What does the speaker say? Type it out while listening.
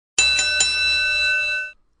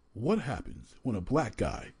What happens when a black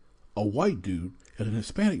guy, a white dude, and an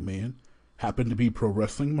Hispanic man happen to be pro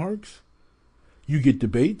wrestling marks? You get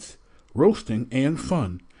debates, roasting, and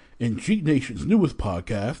fun in Geek Nation's newest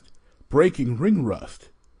podcast, Breaking Ring Rust.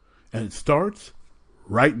 And it starts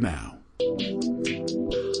right now.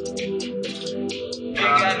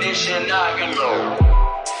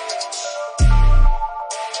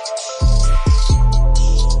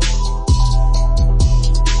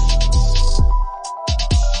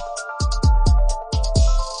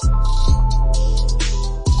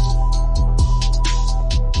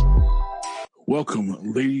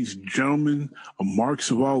 Welcome, ladies and gentlemen, marks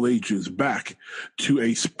of all ages, back to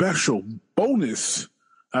a special bonus.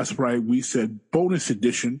 That's right, we said bonus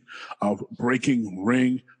edition of Breaking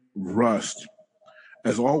Ring Rust.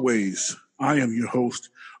 As always, I am your host,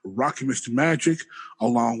 Rocky Mr. Magic,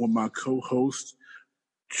 along with my co-host,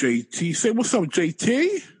 JT. Say what's up,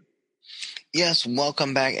 JT? Yes,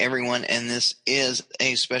 welcome back, everyone. And this is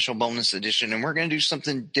a special bonus edition, and we're going to do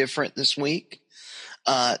something different this week.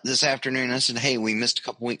 This afternoon, I said, hey, we missed a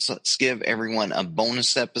couple weeks. Let's give everyone a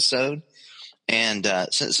bonus episode. And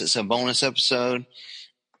since it's a bonus episode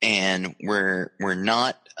and we're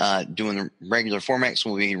not doing the regular format, so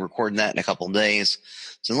we'll be recording that in a couple of days.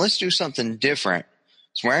 So let's do something different.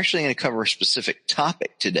 So we're actually going to cover a specific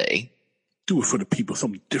topic today. Do it for the people,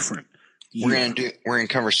 something different. Yeah. We're going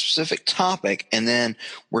to cover a specific topic, and then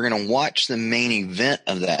we're going to watch the main event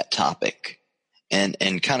of that topic and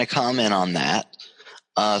kind of comment on that.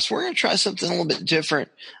 So we're going to try something a little bit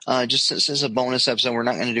different. Just since this is a bonus episode, we're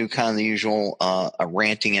not going to do kind of the usual a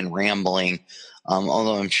ranting and rambling,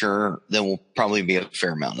 although I'm sure there will probably be a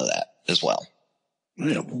fair amount of that as well.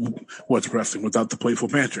 Yeah, what's wrestling without the playful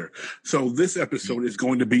banter? So this episode is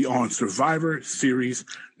going to be on Survivor Series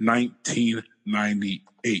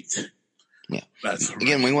 1998. Yeah. That's right.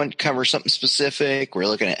 Again, we want to cover something specific. We're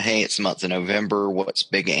looking at, hey, it's the month of November. What's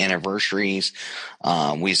big anniversaries?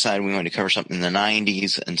 We decided we wanted to cover something in the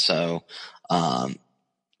 90s. And so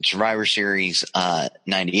Survivor Series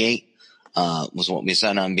 98 was what we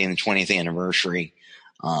decided on being the 20th anniversary.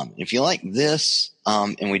 If you like this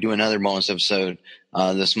and we do another bonus episode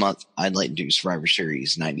this month, I'd like to do Survivor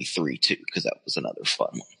Series 93 too, because that was another fun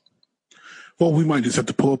one. Well, we might just have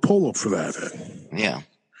to pull a poll up for that then. Yeah.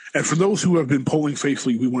 And for those who have been polling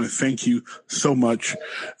faithfully, we want to thank you so much.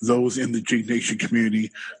 Those in the Geek Nation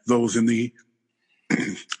community, those in the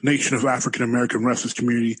Nation of African American Wrestlers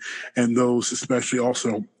community, and those especially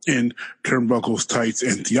also in Turnbuckles, Tights,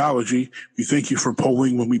 and Theology. We thank you for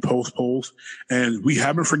polling when we post polls. And we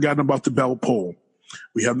haven't forgotten about the belt poll.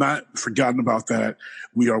 We have not forgotten about that.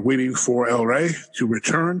 We are waiting for El Rey to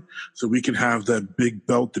return so we can have that big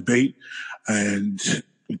belt debate and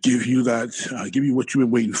give you what you've been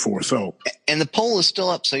waiting for. So, and the poll is still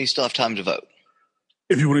up, so you still have time to vote.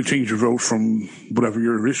 If you want to change your vote from whatever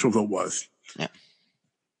your original vote was. Yeah.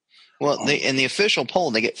 Well, in the official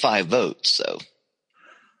poll, they get 5 votes, so.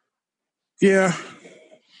 Yeah,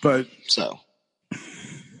 but. So.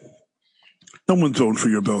 No one's voting for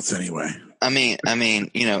your belts anyway. I mean,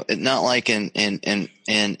 not like in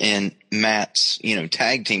Matt's,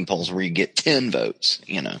 tag team polls where you get 10 votes,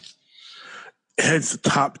 It's the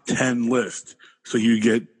top 10 list, so you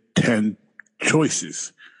get 10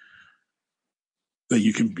 choices that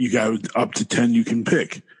you got up to 10 you can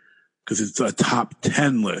pick, because it's a top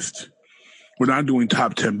 10 list. We're not doing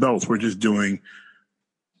top 10 belts, we're just doing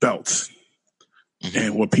belts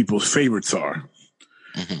and what people's favorites are.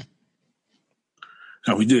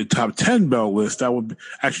 Now, we did a top 10 belt list. That would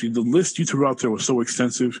actually, the list you threw out there was so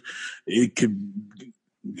extensive, it could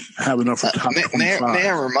have enough for top 25. May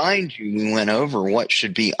I remind you, we went over what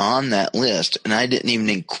should be on that list, and I didn't even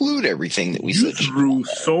include everything that we said. You threw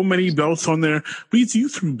so many belts on there. You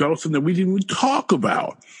threw belts on there we didn't even talk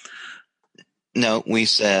about. No, we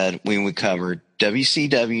said we would cover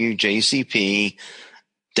WCW, JCP,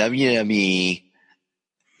 WWE,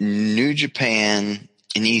 New Japan,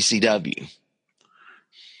 and ECW.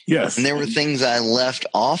 Yes. And there were things I left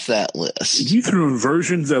off that list. You threw in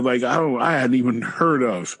versions that I hadn't even heard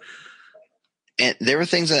of. And there were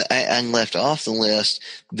things that I left off the list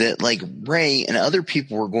that Ray and other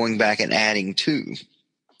people were going back and adding too.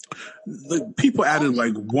 People added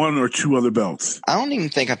 1 or 2 other belts. I don't even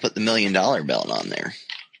think I put the $1 million belt on there.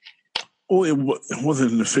 Well, it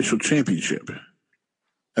wasn't an official championship.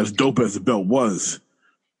 As dope as the belt was.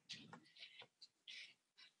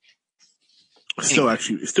 It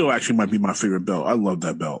still actually might be my favorite belt. I love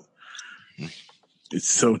that belt. It's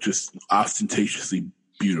so just ostentatiously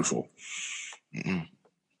beautiful.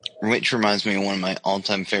 Which reminds me of one of my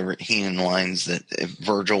all-time favorite Heenan lines, that if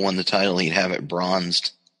Virgil won the title, he'd have it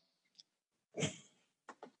bronzed.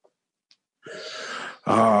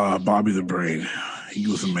 Bobby the Brain. He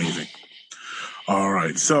was amazing. All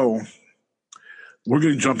right, so we're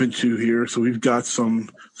going to jump into here. So we've got some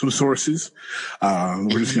sources.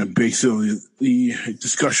 We're just going to base the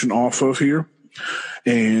discussion off of here.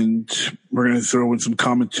 And we're going to throw in some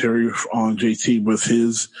commentary on JT with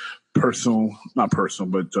his not personal,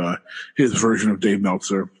 but his version of Dave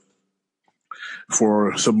Meltzer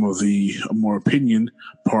for some of the more opinion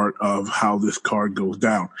part of how this card goes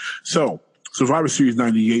down. So Survivor Series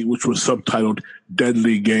 98, which was subtitled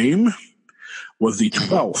Deadly Game, was the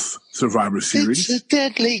 12th Survivor Series. It's a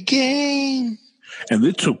deadly game. And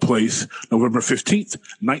it took place November 15th,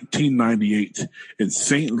 1998 in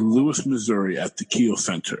St. Louis, Missouri at the Kiel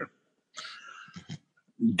Center.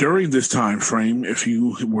 During this time frame, if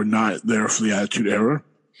you were not there for the Attitude Era,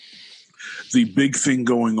 the big thing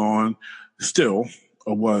going on still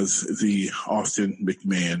was the Austin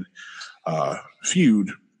McMahon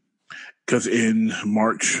feud. Because in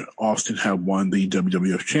March, Austin had won the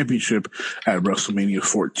WWF Championship at WrestleMania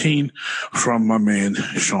 14 from my man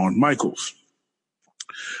Shawn Michaels.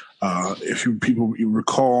 If you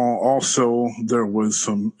recall, also there was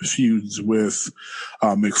some feuds with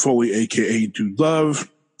Mick Foley, aka Dude Love,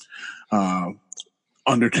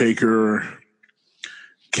 Undertaker,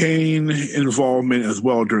 Kane involvement as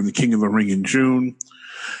well during the King of the Ring in June,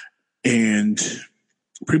 and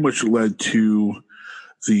pretty much led to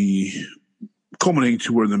the culminating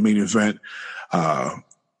to where the main event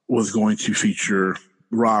was going to feature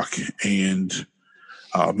Rock and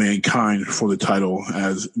Mankind for the title,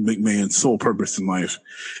 as McMahon's sole purpose in life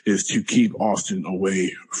is to keep Austin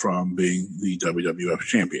away from being the WWF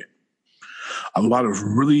champion. A lot of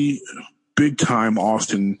really big time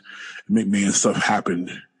Austin McMahon stuff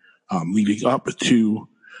happened leading up to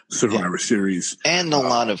Survivor Series. And a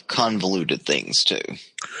lot of convoluted things, too.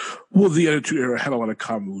 Well, the Attitude Era had a lot of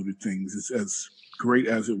convoluted things. It's as great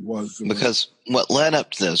as it was. Because what led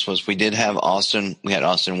up to this was we had Austin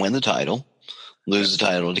win the title, lose the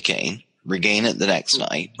title to Kane, regain it the next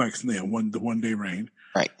night. The one-day reign.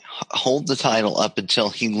 Right. Hold the title up until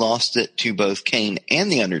he lost it to both Kane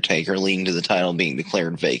and The Undertaker, leading to the title being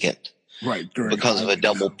declared vacant. Right. Because of a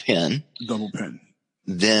double pin.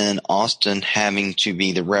 Then Austin having to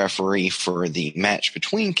be the referee for the match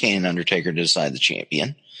between Kane and Undertaker to decide the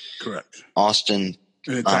champion. Correct. Austin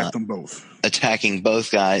and attacked them both. Attacking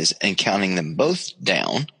both guys and counting them both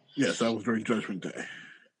down. Yes, that was during Judgment Day.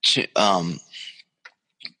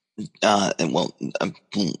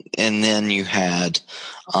 And then you had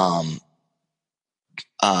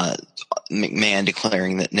McMahon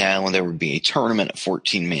declaring that now there would be a tournament, a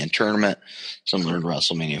 14-man tournament, similar to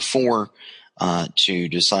WrestleMania 4, to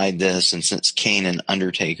decide this. And since Kane and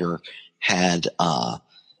Undertaker had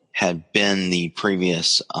been the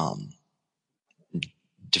previous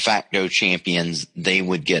de facto champions, they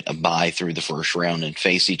would get a bye through the first round and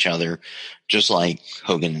face each other, just like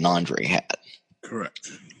Hogan and Andre had.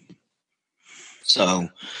 Correct. So,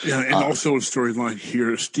 yeah, and also a storyline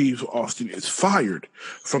here: Steve Austin is fired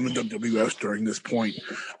from the WWF during this point,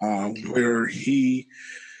 where he,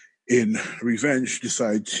 in revenge,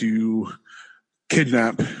 decided to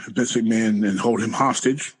kidnap Vince McMahon and hold him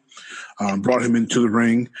hostage. Brought him into the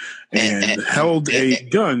ring and held a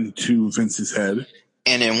gun to Vince's head.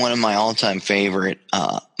 And in one of my all-time favorite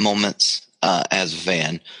moments as a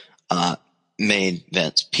fan, made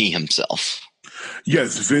Vince pee himself.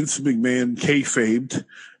 Yes, Vince McMahon kayfabed,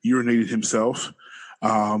 urinated himself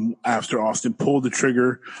after Austin pulled the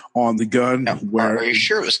trigger on the gun. Now, are you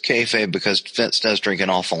sure it was kayfabe? Because Vince does drink an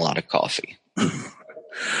awful lot of coffee.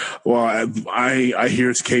 Well, I hear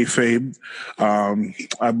it's kayfabe.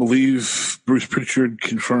 I believe Bruce Pritchard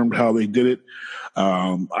confirmed how they did it.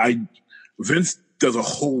 Vince does a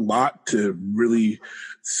whole lot to really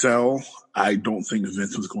sell. I don't think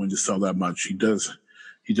Vince was going to sell that much. He does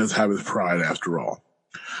have his pride after all.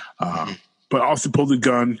 But Austin pulled the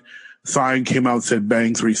gun. Sign came out and said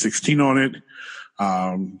Bang 316 on it.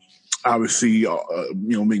 Obviously,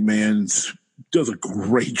 McMahon does a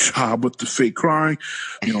great job with the fake crying.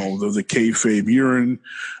 The kayfabe urine.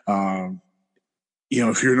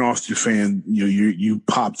 If you're an Austin fan, you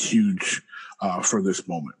popped huge for this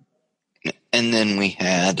moment. And then we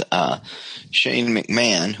had Shane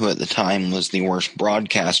McMahon, who at the time was the worst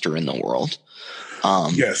broadcaster in the world.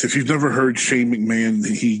 Yes, if you've never heard Shane McMahon,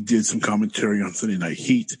 he did some commentary on Sunday Night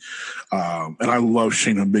Heat. And I love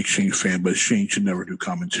Shane. I'm a big Shane fan, but Shane should never do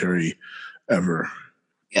commentary ever.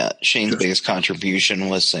 Yeah, Shane's biggest contribution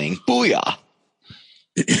was saying "Booyah,"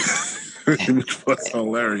 which was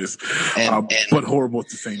hilarious, but horrible at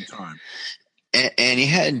the same time. And you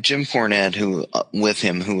had Jim Cornette who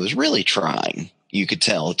was really trying You could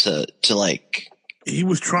tell to like he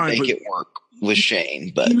was trying make it work with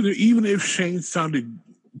Shane, but even if Shane sounded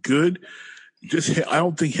good, I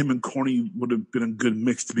don't think him and Corny would have been a good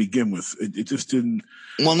mix to begin with. It just didn't.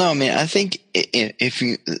 Well, no, I mean, I think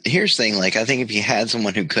here's the thing, like, I think if you had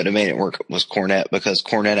someone who could have made it work, it was Cornette, because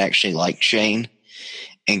Cornette actually liked Shane,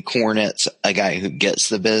 and Cornette's a guy who gets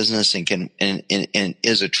the business and can, and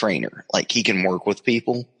is a trainer. Like, he can work with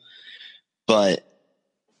people, but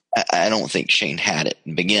I don't think Shane had it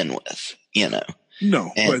to begin with,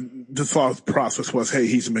 No, but the thought process was, hey,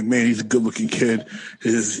 he's a McMahon. He's a good-looking kid.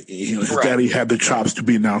 His daddy had the chops to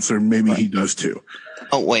be an announcer. Maybe he does too.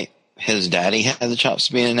 Oh, wait. His daddy had the chops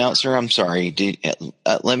to be an announcer? I'm sorry. Dude,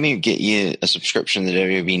 let me get you a subscription to the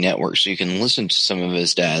WWE Network so you can listen to some of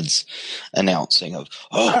his dad's announcing of,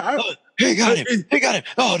 he got him. He got him.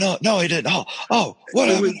 Oh, no, he didn't. Oh, what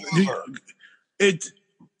happened?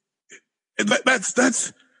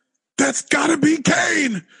 That's gotta be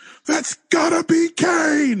Kane. That's gotta be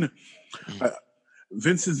Kane.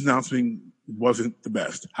 Vince's announcing wasn't the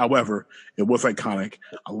best. However, it was iconic.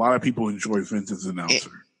 A lot of people enjoy Vince's announcer.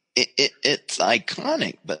 It's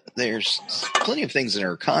iconic, but there's plenty of things that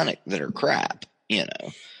are iconic that are crap,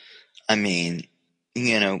 I mean,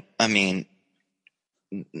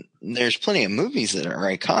 there's plenty of movies that are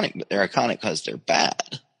iconic, but they're iconic because they're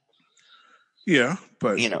bad. Yeah,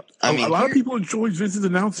 but a lot of people enjoyed Vince's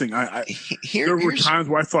announcing. There were times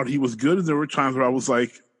where I thought he was good, and there were times where I was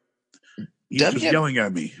like, he's just yelling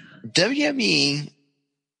at me. WWE,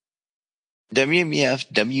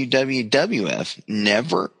 WWF, WWF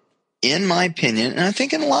never, in my opinion, and I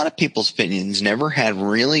think in a lot of people's opinions, never had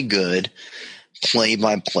really good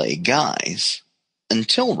play-by-play guys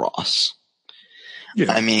until Ross.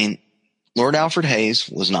 Yeah. I mean, Lord Alfred Hayes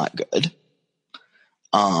was not good.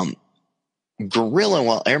 Gorilla,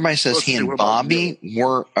 well, everybody says he and Bobby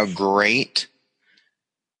were a great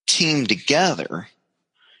team together.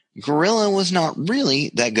 Gorilla was not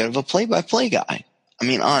really that good of a play-by-play guy. I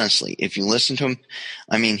mean, honestly, if you listen to him,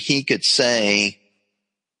 I mean, he could say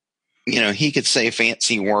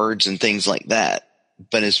fancy words and things like that.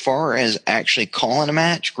 But as far as actually calling a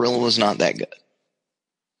match, Gorilla was not that good.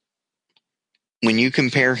 When you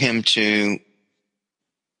compare him to,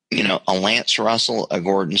 a Lance Russell, a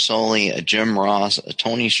Gordon Soley, a Jim Ross, a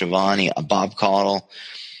Tony Schiavone, a Bob Caudle,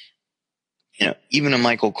 even a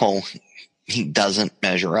Michael Cole, he doesn't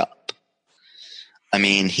measure up. I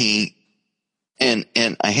mean, I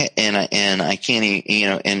can't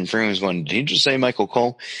even, and Freeman was going, did you just say Michael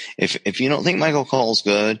Cole? If you don't think Michael Cole's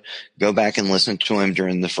good, go back and listen to him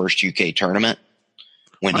during the first UK tournament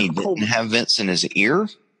when he didn't have Vince in his ear.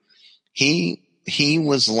 He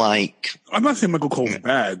was like, I'm not saying Michael Cole's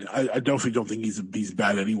bad. I definitely don't think he's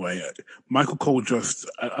bad anyway. Michael Cole just,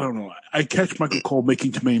 I don't know. I catch Michael Cole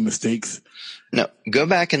making too many mistakes. No, go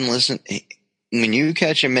back and listen. When you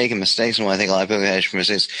catch him making mistakes, and when I think a lot of people catch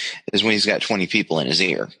mistakes is when he's got 20 people in his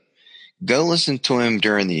ear. Go listen to him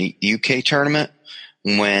during the UK tournament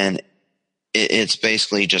when it's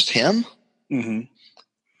basically just him. Mm-hmm.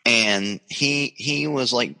 And he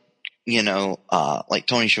was like, like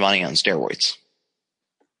Tony Schiavone on steroids.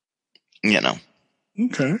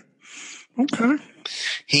 Okay.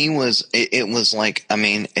 He was, it was like, I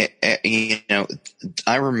mean,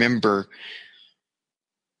 I remember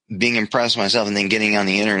being impressed myself and then getting on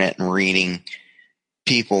the internet and reading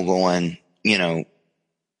people going, wait,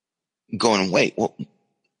 what,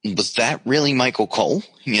 was that really Michael Cole?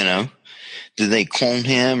 Did they clone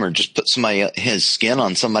him or just put his skin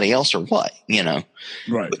on somebody else or what?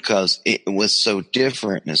 Right. Because it was so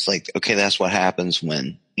different. And it's like, okay, that's what happens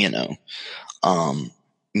when, I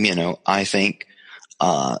think,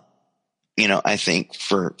 I think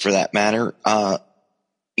for that matter,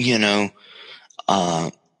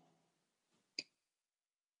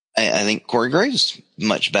 I think Corey Graves is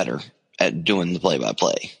much better at doing the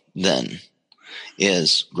play-by-play than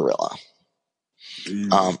is Gorilla.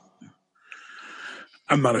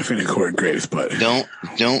 I'm not a fan of Corey Graves, but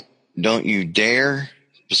don't you dare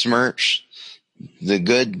besmirch the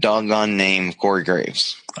good doggone name of Corey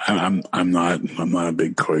Graves. I'm not a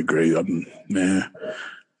big Corey Graves. Nah.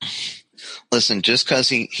 Listen, just because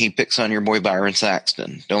he picks on your boy Byron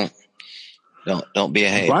Saxton, don't be a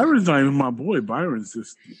hater. Byron's not even my boy. Byron's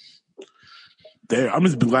just there. I'm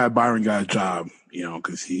just glad Byron got a job,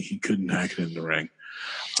 because he couldn't hack it in the ring.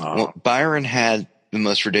 Well, Byron had the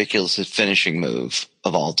most ridiculous finishing move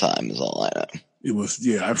of all time, is all I know. It was,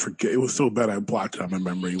 I forget. It was so bad I blocked it on my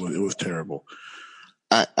memory. It was terrible.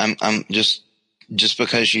 I'm just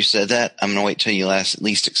because you said that, I'm gonna wait till you at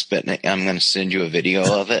least expect it. I'm gonna send you a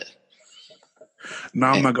video of it.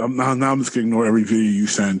 Now I'm just gonna ignore every video you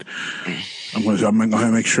send. I'm going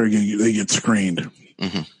to make sure they get screened.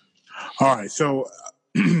 Mm-hmm. All right. So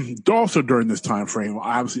also during this time frame,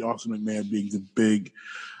 obviously Austin McMahon being the big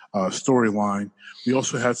storyline, we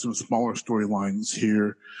also had some smaller storylines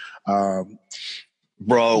here.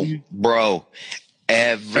 Bro.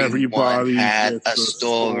 Everybody had a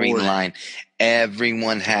storyline.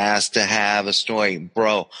 Everyone has to have a story,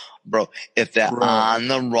 bro. If they're on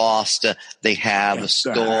the roster, they have a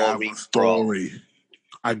story, bro.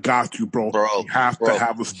 I got you, bro. You have to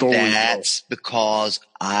have a story. That's because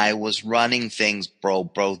I was running things, bro.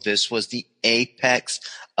 This was the apex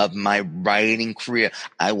of my writing career.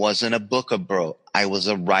 I wasn't a booker, bro. I was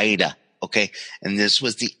a writer, okay? And this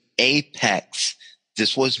was the apex.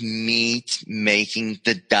 This was me making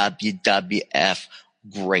the WWF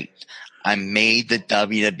great. I made the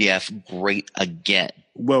WWF great again.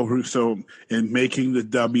 Well, Russo, in making the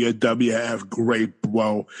WWF great,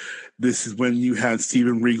 bro, this is when you had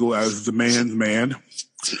Steven Regal as the man's man.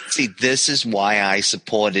 See, this is why I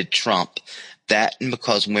supported Trump. That and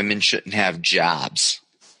because women shouldn't have jobs.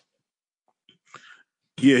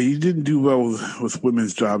 Yeah, you didn't do well with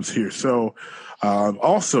women's jobs here. So,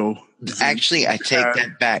 also... Actually, I take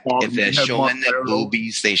that back. If they're showing their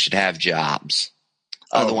boobies, they should have jobs.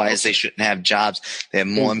 Otherwise, they shouldn't have jobs. They have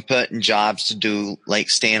more important jobs to do, like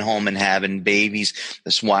staying home and having babies.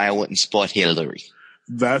 That's why I wouldn't support Hillary.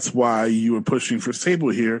 That's why you were pushing for Sable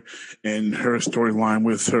here and her storyline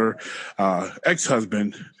with her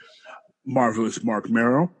ex-husband, Marvelous Mark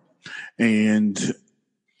Merrow, and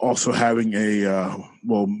also having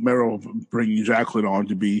Merrow bringing Jacqueline on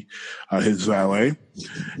to be his valet.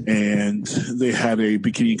 And they had a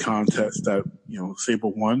bikini contest that,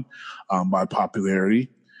 Sable won by popularity.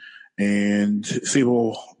 And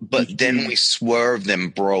Sable... But then we swerved them,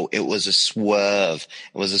 bro. It was a swerve.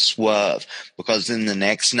 Because then the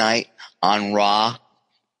next night on Raw,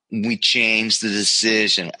 we changed the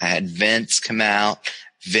decision. I had Vince come out.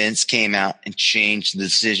 Vince came out and changed the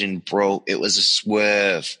decision, bro. It was a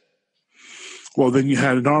swerve. Well, then you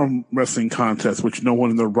had an arm wrestling contest, which no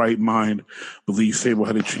one in their right mind believes Sable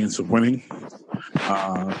had a chance of winning.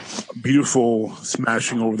 Beautiful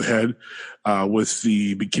smashing over the head with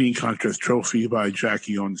the bikini contest trophy by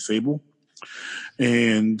Jackie on Sable.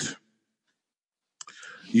 And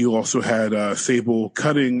you also had Sable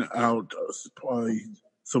cutting out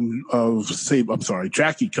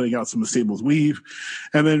Jackie cutting out some of Sable's weave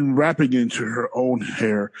and then wrapping into her own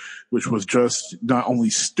hair, which was just not only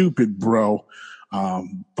stupid, bro,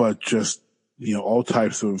 but just, all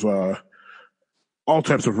types of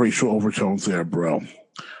racial overtones there, bro.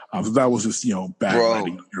 That was just, bad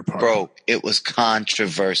writing on your part. Bro, it was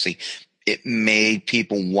controversy. It made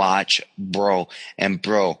people watch, bro. And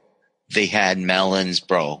bro, they had melons,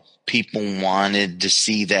 bro. People wanted to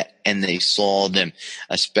see that, and they saw them,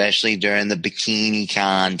 especially during the bikini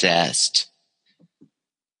contest.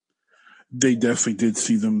 They definitely did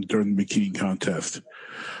see them during the bikini contest.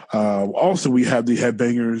 Also, we had the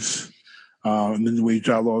Headbangers, and the New Age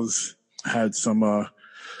Outlaws had some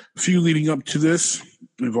few leading up to this,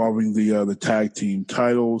 involving the tag team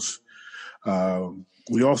titles.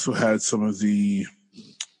 We also had some of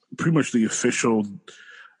pretty much the official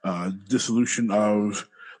dissolution of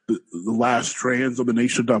the last strands of the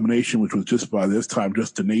Nation of Domination, which was just by this time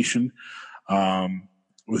just the Nation.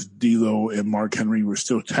 With D'Lo and Mark Henry were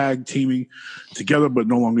still tag teaming together, but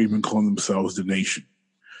no longer even calling themselves the Nation.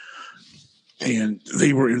 And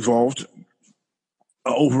they were involved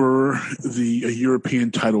over the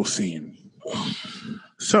European title scene.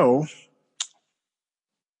 So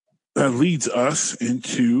that leads us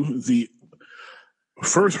into the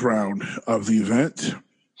first round of the event.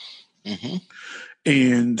 Mm-hmm.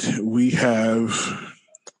 And we have,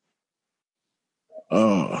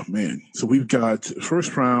 so we've got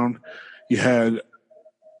first round. You had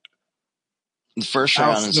the first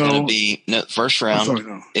round is going to be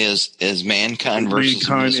is Mankind versus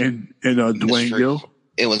and Dwayne Gill.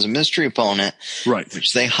 It was a mystery opponent, right?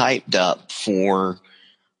 Which they hyped up for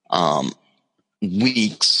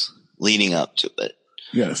weeks leading up to it.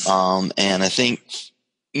 Yes. And I think,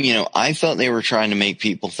 I thought they were trying to make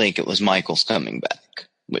people think it was Michaels coming back,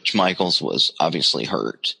 which Michaels was obviously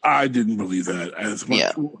hurt. I didn't believe that as much.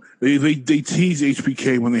 Yeah. They teased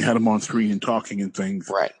HBK when they had him on screen and talking and things.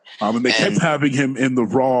 Right. And they kept having him in the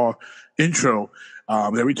Raw intro.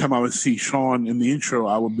 Every time I would see Shawn in the intro,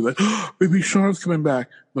 I would be like, oh, maybe Shawn's coming back.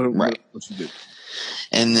 But he did.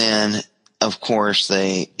 And then, of course,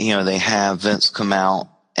 they have Vince come out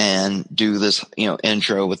and do this,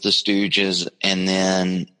 intro with the Stooges, and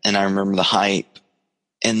I remember the hype,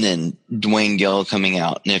 and then Dwayne Gill coming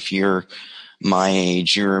out. And if you're my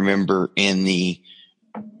age, you remember in the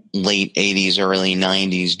late 80s, early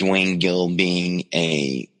 90s, Dwayne Gill being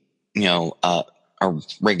a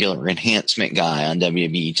regular enhancement guy on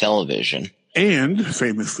WWE television. And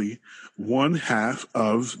famously, one half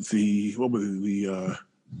of the, no,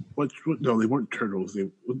 they weren't turtles.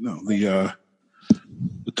 The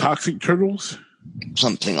Toxic Turtles?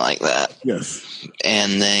 Something like that. Yes.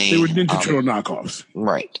 And they were Ninja Turtle knockoffs.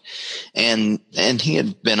 Right. And he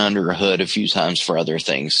had been under a hood a few times for other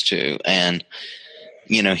things too. And,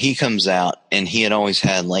 he comes out and he had always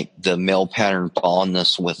had like the male pattern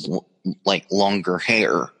baldness with like longer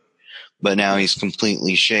hair, but now he's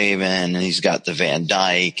completely shaven and he's got the Van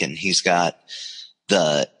Dyke and he's got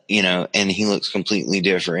the, and he looks completely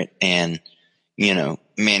different. And,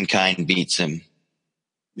 Mankind beats him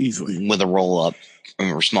easily with a roll up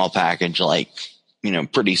or small package, like,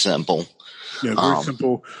 pretty simple. Yeah, very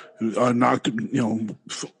simple. Knocked,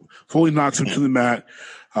 fully knocks him to the mat,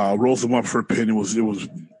 rolls him up for a pin.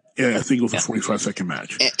 I think it was a 45-second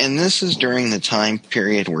match. And this is during the time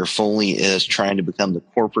period where Foley is trying to become the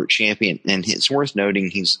corporate champion. And it's worth noting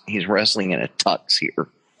he's wrestling in a tux here.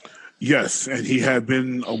 Yes, and he had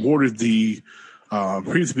been awarded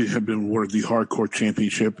previously had been awarded the Hardcore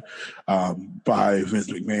Championship by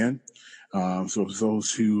Vince McMahon. So for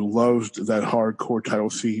those who loved that hardcore title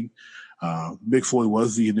scene, Mick Foley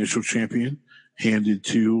was the initial champion, handed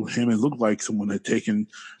to him. It looked like someone had taken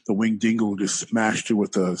the wing dingle and just smashed it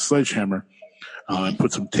with a sledgehammer and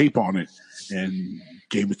put some tape on it and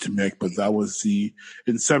gave it to Mick. But that was the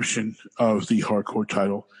inception of the hardcore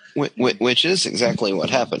title. Which is exactly what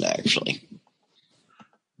happened, actually.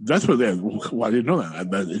 That's what I didn't know that.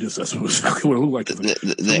 That's exactly what it looked like.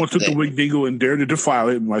 Someone took the wing dingle and dared to defile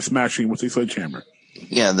it by smashing it with a sledgehammer.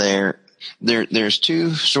 Yeah, there's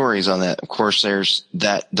two stories on that. Of course, there's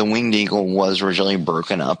that the winged eagle was originally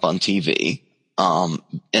broken up on TV. And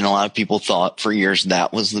a lot of people thought for years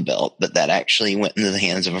that was the belt, but that actually went into the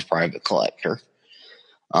hands of a private collector.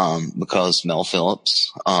 Because Mel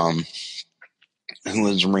Phillips, who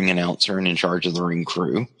was a ring announcer and in charge of the ring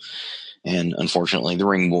crew, and unfortunately the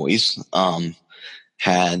Ring Boys,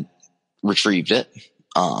 had retrieved it.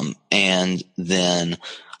 And then,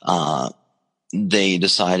 they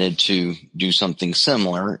decided to do something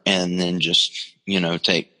similar and then just,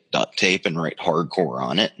 take duct tape and write hardcore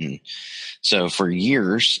on it. And so for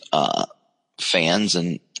years, fans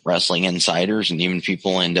and wrestling insiders and even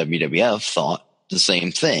people in WWF thought the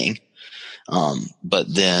same thing.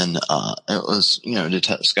 But then, it was,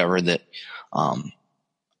 discovered that,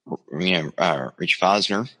 Rich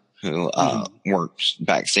Posner, who worked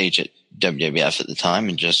backstage at WWF at the time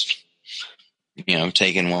and just,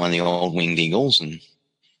 taken one of the old winged eagles and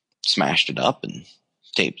smashed it up and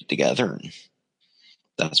taped it together. And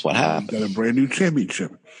that's what happened. Got a brand new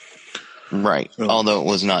championship. Right. So, although it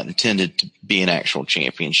was not intended to be an actual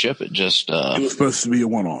championship. It just, it was supposed to be a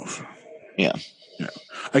one-off. Yeah. Yeah.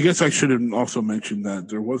 I guess I should have also mentioned that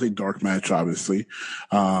there was a dark match, obviously,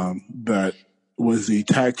 that was the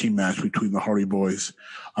tag team match between the Hardy Boys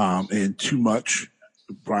and Too Much,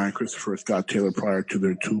 Brian Christopher, Scott Taylor, prior to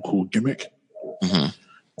their Too Cool gimmick.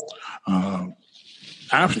 Mm-hmm.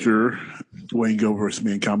 After Dwayne Gill versus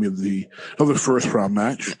Mankind, the other first round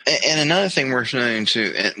match. And another thing worth noting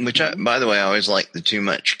too, which by the way, I always like the Too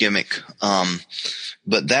Much gimmick.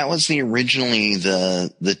 But that was originally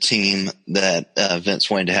the team that Vince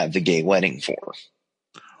wanted to have the gay wedding for.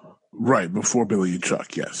 Right, before Billy and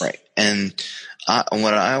Chuck, yes. Right. And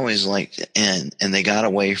what I always liked, and they got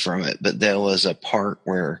away from it, but there was a part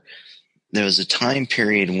where there was a time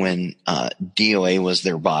period when DOA was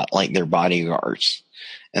their bodyguards,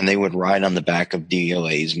 and they would ride on the back of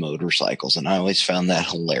DOA's motorcycles, and I always found that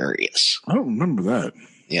hilarious. I don't remember that.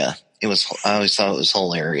 Yeah, I always thought it was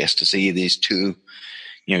hilarious to see these two,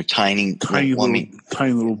 tiny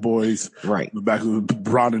little boys, right, on the back of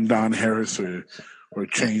Ron and Don Harris or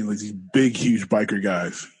Chain, like these big, huge biker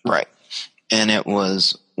guys, right. And it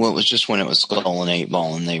was just when it was Skull and 8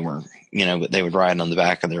 Ball, and they were, but they would ride on the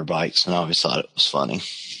back of their bikes, and I always thought it was funny.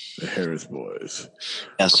 The Harris Boys.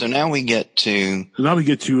 Yeah. So now we get to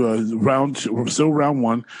round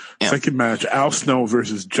one, yeah. Second match: Al Snow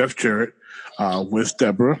versus Jeff Jarrett with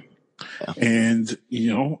Deborah, yeah. And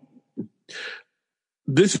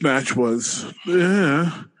this match was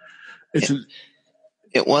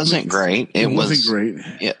it wasn't great. It wasn't great.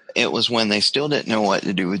 It was when they still didn't know what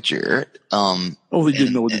to do with Jarrett. They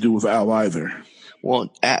didn't know what to do with Al either.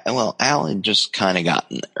 Well, Al had just kind of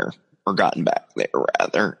gotten back there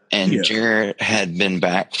rather. And yeah. Jarrett had been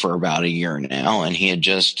back for about a year now, and he had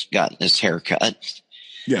just gotten his hair cut.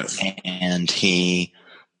 Yes. And he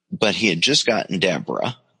had just gotten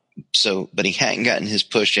Deborah, But he hadn't gotten his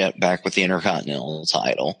push yet back with the Intercontinental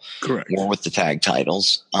title. Correct. Or with the tag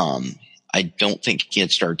titles. I don't think he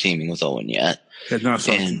had started teaming with Owen yet. Had not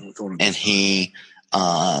started teaming with Owen. And he's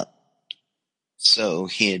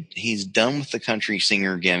done with the country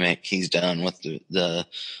singer gimmick. He's done with the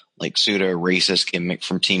like pseudo racist gimmick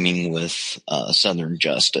from teaming with Southern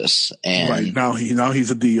Justice. And right now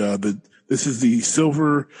he's at this is the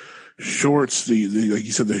silver shorts, the like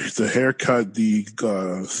you said, the haircut, the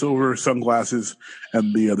silver sunglasses,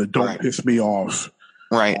 and the don't piss me off.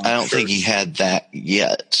 Right. I don't think he had that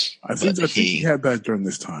yet. I think he had that during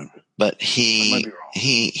this time. But he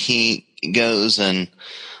goes and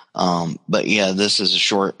but yeah, this is a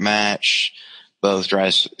short match. Both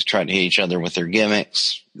guys try to hit each other with their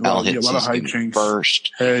gimmicks. Al hits a lot of hijinks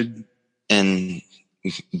first head and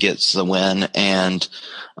gets the win, and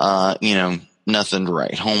nothing to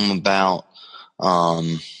write home about.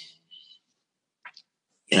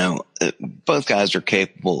 Both guys are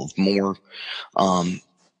capable of more.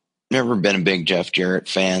 Never been a big Jeff Jarrett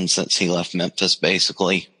fan since he left Memphis,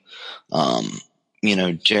 basically.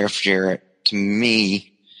 Jeff Jarrett, to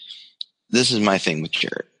me, this is my thing with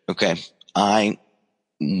Jarrett. Okay. I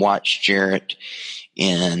watched Jarrett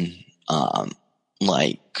in,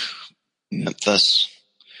 Memphis,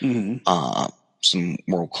 some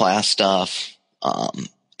world-class stuff,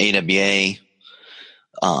 AWA,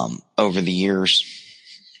 over the years,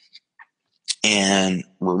 and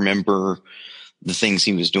remember the things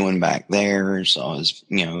he was doing back there. So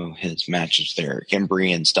his matches with Eric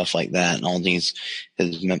Embry and stuff like that, and all his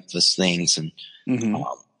Memphis things, and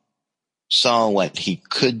saw what he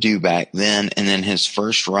could do back then. And then his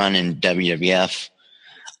first run in WWF,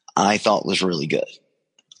 I thought was really good.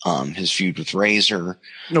 His feud with Razor.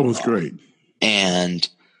 That was great. And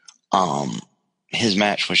his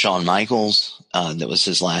match with Shawn Michaels, that was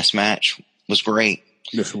his last match, was great.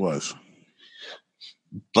 Yes, it was.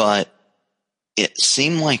 But it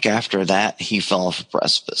seemed like after that, he fell off a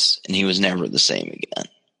precipice, and he was never the same again.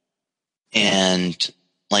 And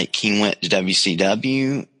he went to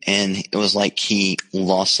WCW, and it was like he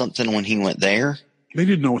lost something when he went there. They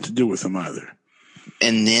didn't know what to do with him either.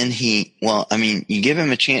 And then you give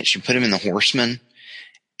him a chance, you put him in the Horsemen,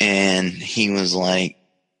 and he was like,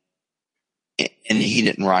 and he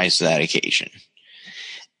didn't rise to that occasion.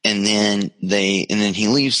 And then he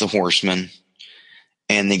leaves the Horsemen,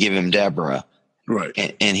 and they give him Deborah.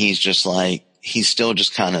 Right. And he's just like, he's still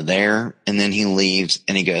just kind of there. And then he leaves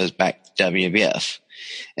and he goes back to WWF.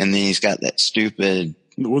 And then he's got that stupid.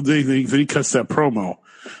 Well, he cuts that promo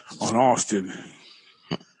on Austin.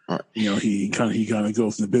 Right. He kind of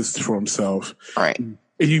goes into business for himself. Right. And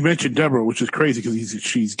you mentioned Deborah, which is crazy because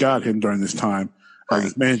she's got him during this time as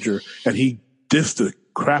his manager, and he dissed the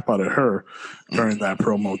crap out of her during that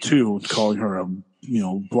promo too, calling her a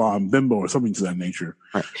blonde bimbo or something to that nature.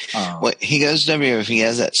 Right. He goes to WWF. He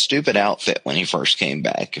has that stupid outfit when he first came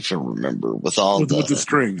back, if you remember, with the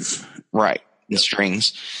strings. Yep. Right. The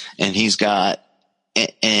strings. And he's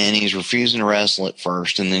he's refusing to wrestle at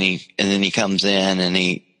first, and then he comes in and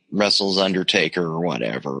he wrestles Undertaker or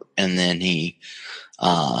whatever, and then he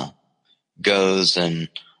goes and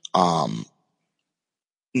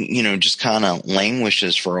just kind of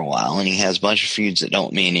languishes for a while, and he has a bunch of feuds that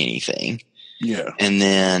don't mean anything. Yeah. And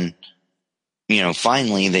then,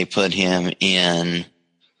 finally they put him in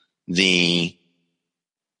the,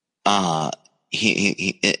 and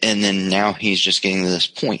then now he's just getting to this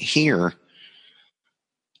point here.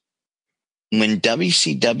 When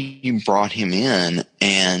WCW brought him in,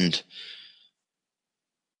 and,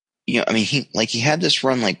 he had this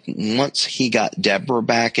run, once he got Deborah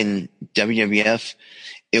back in WWF,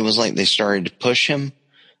 it was like they started to push him,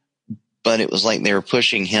 but it was like they were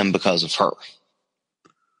pushing him because of her.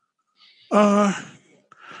 I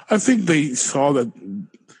think they saw that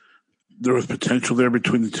there was potential there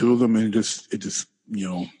between the two of them, and it just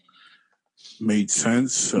made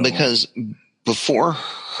sense. So. Because before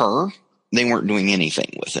her, they weren't doing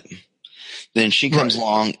anything with him. Then she comes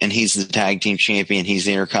along, and he's the tag team champion. He's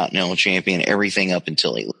the Intercontinental champion. Everything up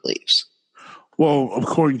until he leaves. Well,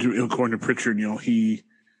 according to Pritchard, he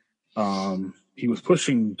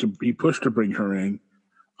pushed to bring her in,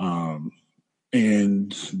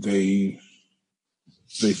 and they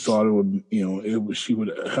thought it would, she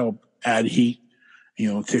would help add heat,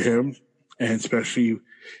 to him, and especially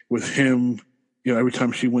with him, every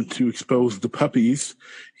time she went to expose the puppies,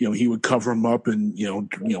 he would cover them up and,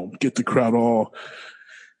 get the crowd all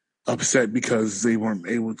upset because they weren't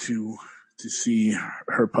able to see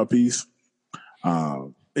her puppies.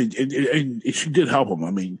 And she did help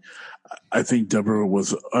him. I think Deborah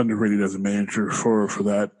was underrated as a manager for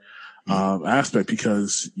that. aspect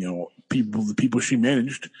because, the people she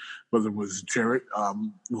managed, whether it was Jarrett, a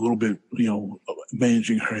little bit,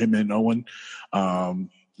 managing him and Owen,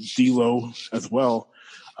 D'Lo as well.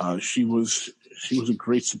 She was a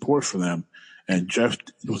great support for them, and Jeff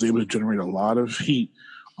was able to generate a lot of heat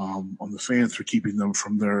on the fans for keeping them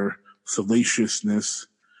from their salaciousness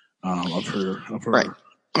of her. Right.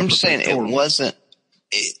 I'm just saying it wasn't.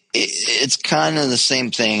 It's kind of the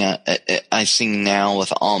same thing I see now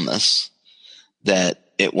with Almas,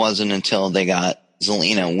 that it wasn't until they got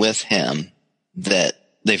Zelina with him that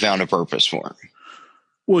they found a purpose for him.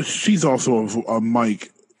 Well, she's also a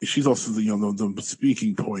Mike. She's also the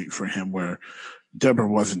speaking point for him, where Deborah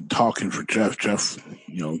wasn't talking for Jeff. Jeff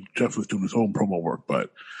was doing his own promo work,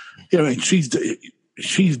 but she's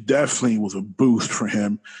definitely was a boost for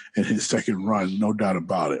him in his second run, no doubt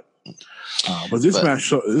about it. But this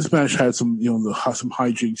match had some some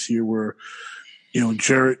hijinks here where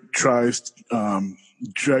Jarrett tries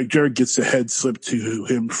Jarrett gets the head slipped to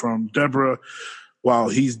him from Deborah while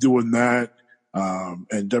he's doing that,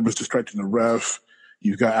 and Deborah's distracting the ref.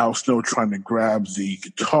 You've got Al Snow trying to grab the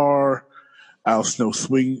guitar. Al Snow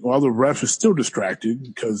swing while the ref is still distracted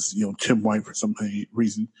because Tim White for some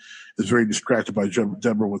reason is very distracted by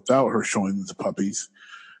Deborah without her showing the puppies.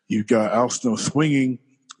 You've got Al Snow swinging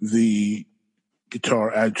the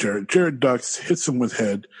guitar at Jarrett. Jarrett ducks, hits him with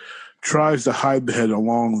head, tries to hide the head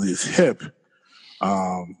along his hip,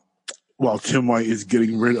 while Tim White is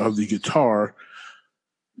getting rid of the guitar.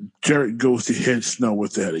 Jarrett goes to hit Snow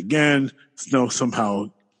with the head again. Snow somehow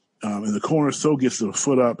in the corner, so gets the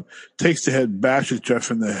foot up, takes the head, bashes Jeff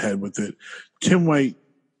in the head with it. Tim White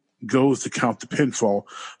goes to count the pinfall.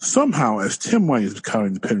 Somehow, as Tim White is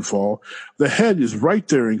counting the pinfall, the head is right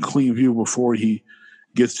there in clean view before he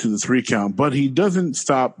gets to the 3 count, but he doesn't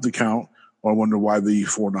stop the count or wonder why the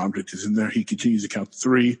foreign object is in there. He continues to count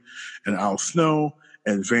 3, and Al Snow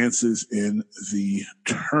advances in the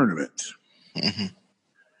tournament. Mm-hmm.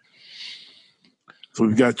 So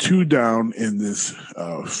we've got 2 down in this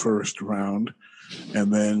first round,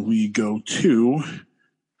 and then we go to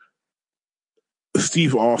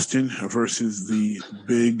Steve Austin versus the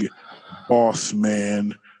big boss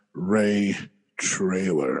man, Ray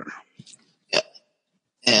Traylor. Yeah.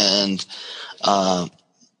 And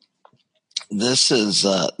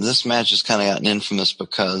this match has kind of gotten infamous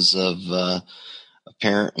because of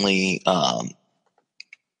apparently, Boss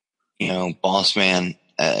Man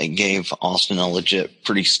gave Austin a legit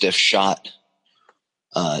pretty stiff shot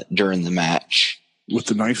during the match. With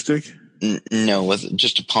the nightstick? No, with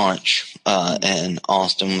just a punch. And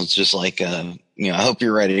Austin was just like, I hope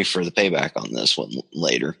you're ready for the payback on this one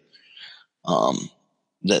later.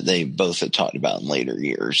 That they both had talked about in later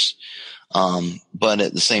years. But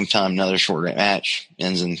at the same time, another short match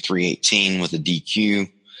ends in 3:18 with a DQ.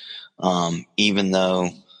 Even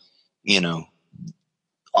though,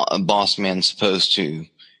 Boss Man's supposed to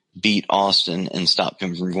beat Austin and stop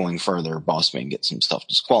him from going further, Boss Man gets himself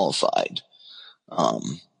disqualified.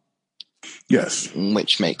 Yes.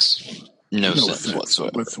 Which makes no sense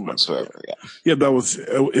whatsoever. Yeah. Yeah,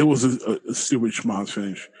 it was a stupid schmonz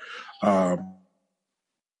finish.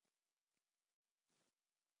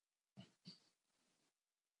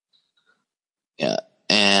 Yeah.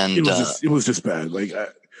 And it was just bad. Like,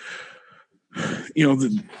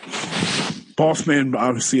 the Boss Man,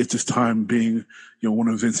 obviously at this time being, one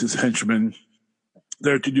of Vince's henchmen,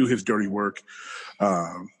 there to do his dirty work.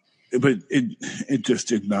 But it just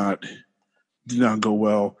did not go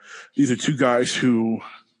well. These are 2 guys who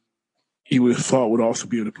he would have thought would also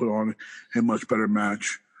be able to put on a much better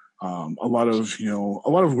match. A lot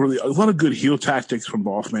of good heel tactics from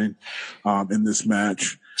Bossman in this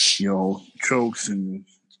match. Chokes and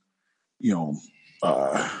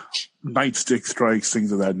nightstick strikes,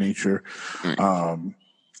 things of that nature.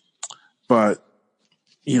 But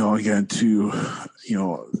again, to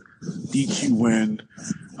DQ win,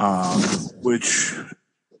 which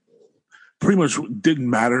pretty much didn't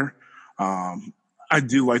matter. I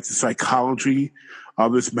do like the psychology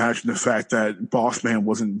of this match and the fact that Boss Man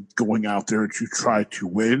wasn't going out there to try to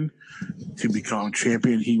win, to become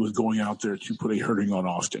champion. He was going out there to put a hurting on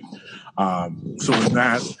Austin. So in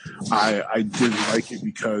that, I did like it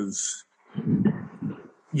because,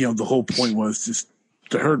 the whole point was just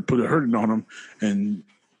to put a hurting on him and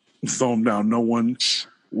slow him down. No one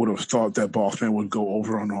would have thought that Boss Man would go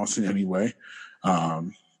over on Austin anyway.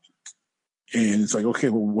 And it's like, okay,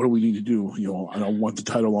 well, what do we need to do? I don't want the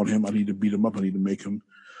title on him. I need to beat him up. I need to make him,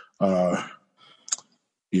 I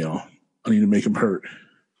need to make him hurt.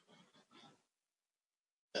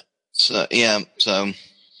 So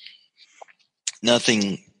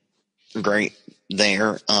nothing great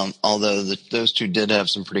there. Although those two did have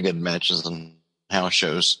some pretty good matches on house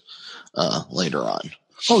shows later on.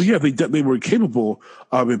 Oh yeah, they were capable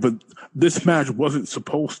of it, but this match wasn't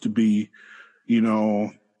supposed to be,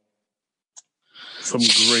 some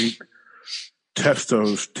great test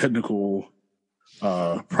of technical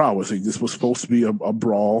prowess. This was supposed to be a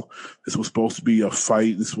brawl. This was supposed to be a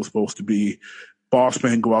fight. This was supposed to be Boss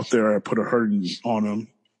Man go out there and put a hurting on him.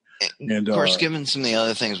 And of course, given some of the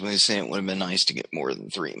other things we've seen, it would have been nice to get more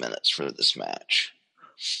than 3 minutes for this match.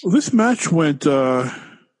 Well, this match went 3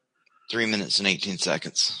 minutes and 18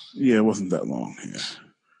 seconds. Yeah, it wasn't that long.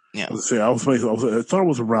 Yeah. I thought it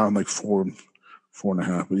was around like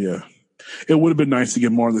 4.5, but yeah. It would have been nice to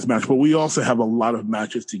get more of this match, but we also have a lot of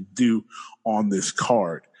matches to do on this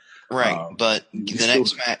card. Right, but the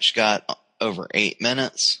next match got over 8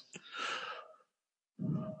 minutes.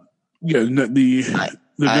 Yeah, the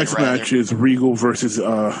next match is Regal versus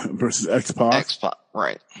X-Pac. X-Pac,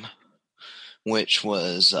 right. Which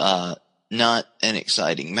was not an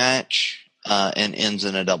exciting match and ends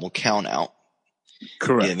in a double countout.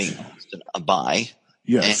 Correct. Giving Austin a bye.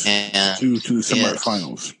 Yes, and to the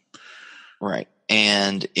semifinals. Right.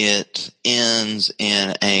 And it ends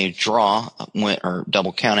in a draw or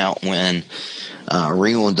double countout when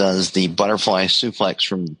Regal does the butterfly suplex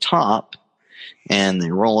from the top and they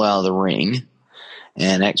roll out of the ring.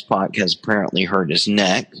 And X-Pac has apparently hurt his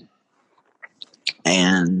neck.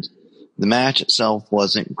 And the match itself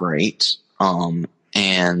wasn't great. And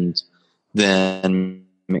then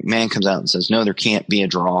McMahon comes out and says, no, there can't be a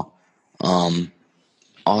draw.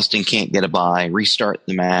 Austin can't get a bye, restart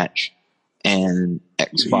the match. And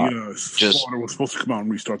X-Pac Slaughter was supposed to come out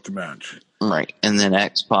and restart the match. Right. And then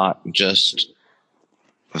X-Pac just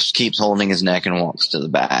keeps holding his neck and walks to the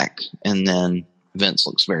back. And then Vince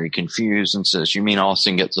looks very confused and says, you mean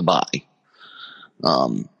Austin gets a bye?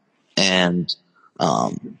 Of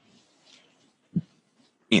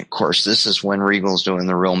course, this is when Regal's doing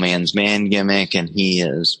the real man's man gimmick, and he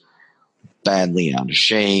is badly out of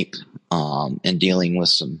shape and dealing with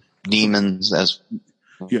some demons, as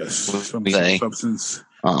some substance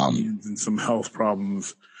and some health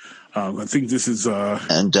problems. I think this is the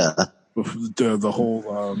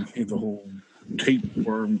whole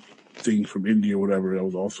tapeworm thing from India or whatever that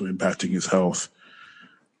was also impacting his health.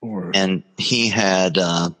 And he had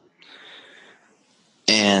I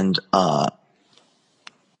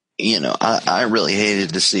really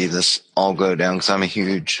hated to see this all go down because I'm a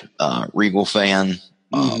huge Regal fan.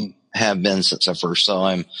 Have been since I first saw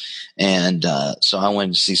him. And so I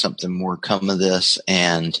wanted to see something more come of this.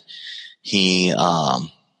 And he,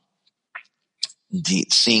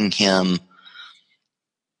 seeing him,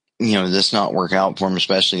 this not work out for him,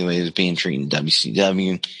 especially the way he was being treated in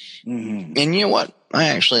WCW. Mm-hmm. And you know what? I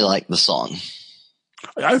actually like the song.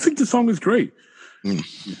 I think the song is great.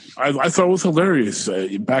 I thought it was hilarious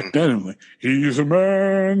back then. I'm like, he's a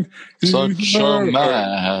man. He's such a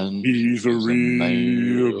man. He's a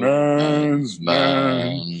real man's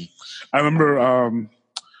man. I remember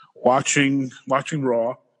watching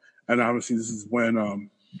Raw, and obviously this is when I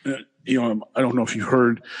don't know if you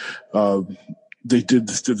heard they did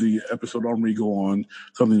the episode on Regal on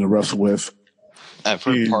Something to Wrestle With. I've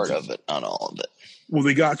heard part of it, not all of it. Well,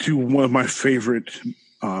 they got to one of my favorite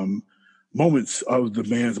moments of the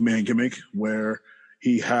man's man gimmick where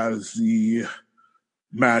he has the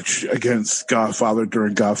match against Godfather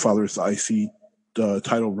during Godfather's IC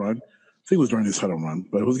title run. I think it was during his title run,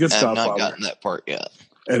 but it was against Godfather. I've not gotten that part yet.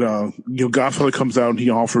 And Godfather comes out and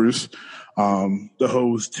he offers the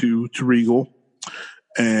hose to Regal,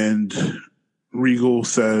 and Regal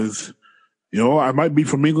says, I might be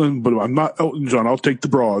from England, but I'm not Elton John. I'll take the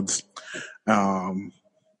broads. And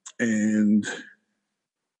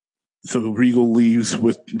so Regal leaves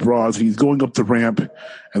with broads. He's going up the ramp,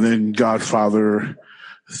 and then Godfather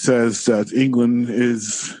says that England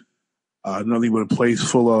is nothing but a place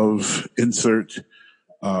full of insert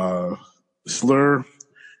slur,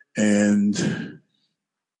 and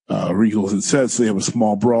Regal's incensed. They have a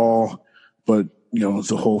small brawl, but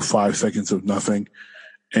it's a whole 5 seconds of nothing,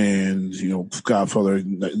 and Godfather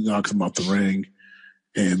knocks him out the ring,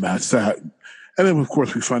 and that's that. And then of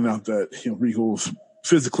course we find out that Regal's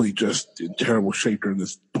physically just in terrible shape during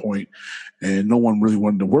this point, and no one really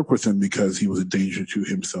wanted to work with him because he was a danger to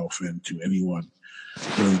himself and to anyone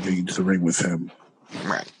really getting into the ring with him.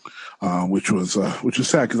 Right. Which was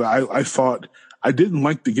sad because I thought I didn't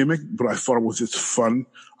like the gimmick, but I thought it was just fun.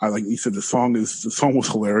 Like you said, the song was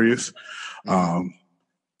hilarious, and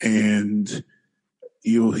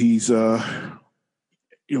he's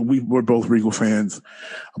we were both Regal fans,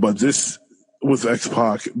 but this with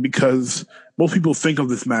X-Pac, because most people think of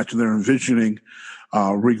this match and they're envisioning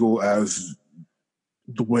Regal as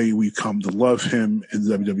the way we come to love him in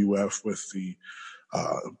WWF with the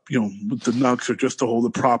with the Nux, or just to hold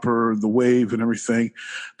it proper, the wave and everything.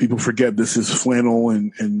 People forget this is flannel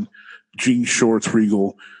and jean shorts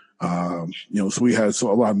Regal. So we had a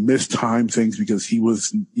lot of missed time things because he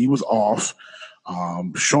was off.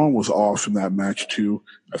 Shawn was off in that match too.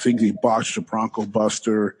 I think he botched a Bronco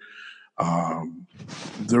Buster.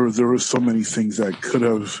 There were so many things that could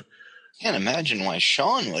have. Can't imagine why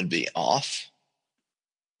Shawn would be off.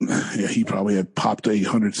 Yeah, he probably had popped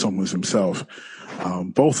 800 somewhere himself.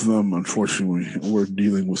 Both of them, unfortunately, were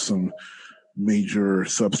dealing with some major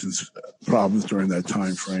substance problems during that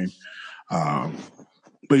time frame.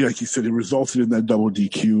 But like you said, it resulted in that double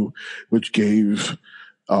DQ, which gave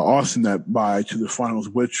Austin that bye to the finals,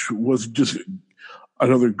 which was just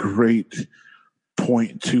another great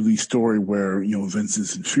point to the story where, Vince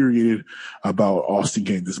is infuriated about Austin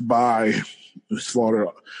getting this bye. Slaughter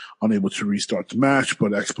unable to restart the match,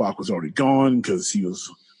 but X-Pac was already gone because he was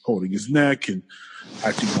holding his neck and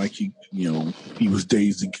acting like he was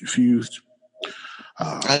dazed and confused.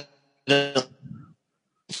 I don't know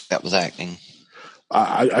if that was acting.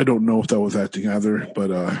 I don't know if that was acting either,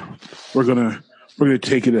 but we're gonna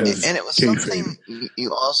take it as. And it was something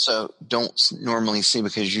you also don't normally see,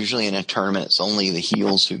 because usually in a tournament it's only the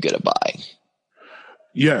heels who get a bye.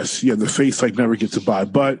 Yes, yeah, the face never gets a bye,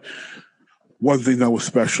 but. One thing that was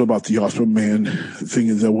special about the Osprey Man thing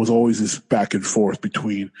is there was always this back and forth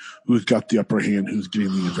between who's got the upper hand, who's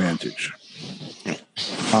getting the advantage.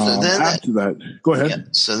 After that, go ahead. Yeah,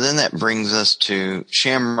 so then that brings us to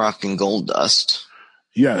Shamrock and Goldust.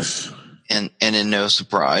 Yes. And in no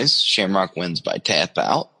surprise, Shamrock wins by tap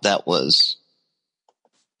out. That was,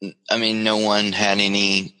 no one had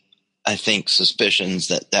any, I think, suspicions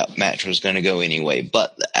that match was going to go anyway,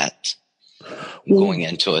 but that. Going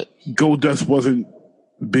into it, Goldust wasn't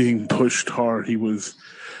being pushed hard. He was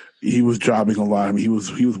jobbing a lot. He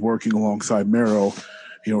was working alongside Mero,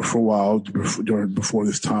 for a while before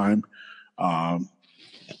this time.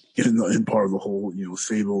 In part of the whole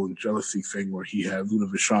Sable and jealousy thing, where he had Luna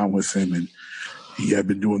Vachon with him, and he had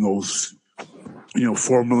been doing those,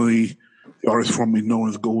 formerly the artist formerly known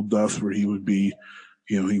as Goldust, where he would be,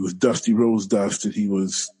 he was Dusty Rose Dust, and he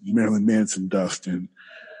was Marilyn Manson Dust, and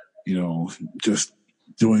just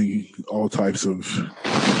doing all types of.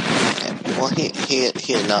 Well, he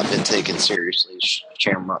had not been taken seriously.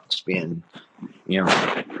 Shamrock's being,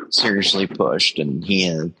 seriously pushed, and he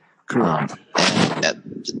had. At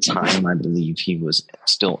the time, I believe he was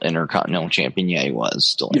still Intercontinental Champion. Yeah, he was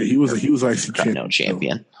still. Yeah, he was IC Intercontinental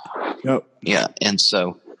Champion. Yep. Yeah, and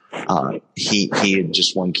so he had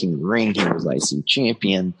just won King of the Ring. He was IC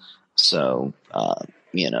Champion, so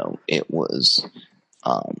it was.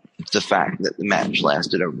 The fact that the match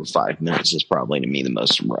lasted over 5 minutes is probably, to me, the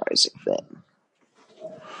most surprising thing.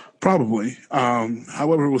 Probably.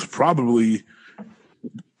 However, it was probably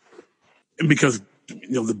because,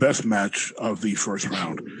 the best match of the first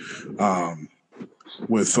round,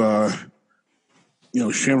 with,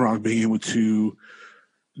 Shamrock being able to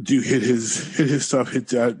hit his stuff,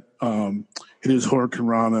 hit his Hurricane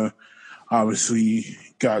Rana, obviously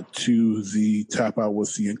got to the tap out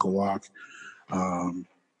with the ankle lock.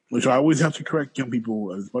 Which I always have to correct young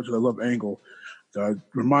people, as much as I love Angle, I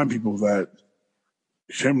remind people that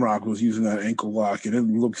Shamrock was using that ankle lock, and it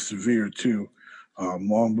looked severe too,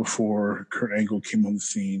 long before Kurt Angle came on the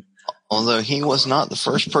scene. Although he was not the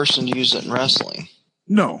first person to use it in wrestling.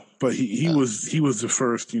 No, but he was the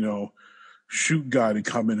first, shoot guy to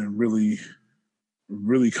come in and really,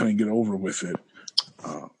 really kind of get over with it.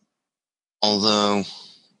 Although.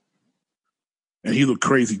 And he looked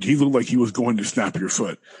crazy. He looked like he was going to snap your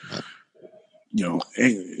foot. In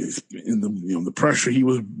the pressure he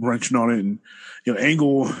was wrenching on it, and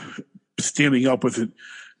Angle standing up with it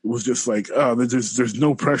was just like, there's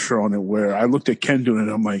no pressure on it. Where I looked at Ken doing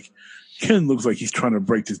it, I'm like, Ken looks like he's trying to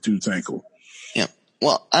break this dude's ankle. Yeah.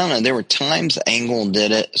 Well, I don't know. There were times Angle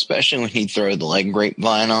did it, especially when he'd throw the leg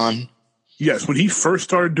grapevine on. Yes, when he first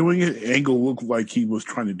started doing it, Angle looked like he was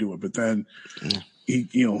trying to do it, but then. Yeah.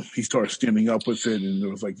 He started standing up with it, and there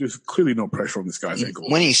was there's clearly no pressure on this guy's ankle.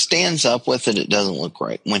 When he stands up with it, it doesn't look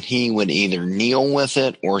right. When he would either kneel with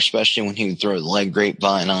it, or especially when he would throw the leg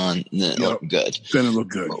grapevine on, then it looked good. Then it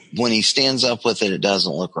looked good. When he stands up with it, it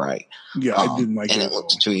doesn't look right. Yeah, I didn't like it. And it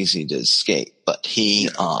looks too easy to escape. But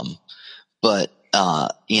but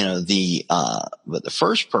the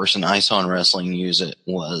first person I saw in wrestling use it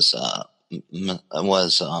was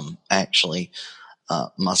actually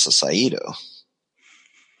Masa Saito.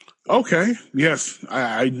 Okay. Yes,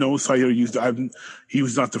 I know Saito used. He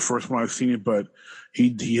was not the first one I've seen it, but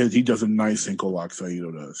he does a nice ankle lock.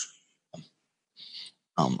 Saito does.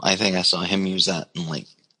 I think I saw him use that in like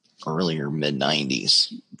earlier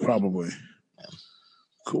mid-90s. Probably. Yeah.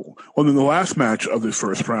 Cool. Well, then the last match of the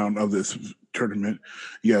first round of this tournament.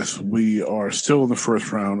 Yes, we are still in the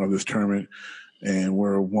first round of this tournament, and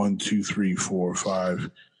we're 1, 2, 3, 4,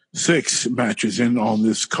 5, 6 matches in on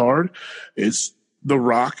this card. It's The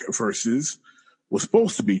Rock versus was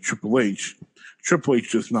supposed to be Triple H. Triple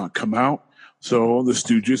H does not come out, so the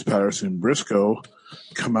Stooges, Patterson, Briscoe,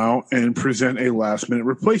 come out and present a last-minute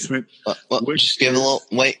replacement. Just give a little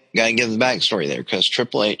wait. Gotta give the backstory there because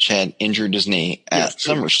Triple H had injured his knee at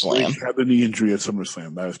SummerSlam. He had the knee injury at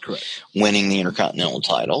SummerSlam. That is correct. Winning the Intercontinental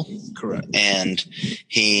title. Correct. And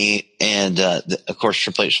of course,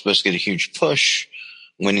 Triple H was supposed to get a huge push,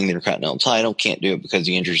 winning the Intercontinental title. Can't do it because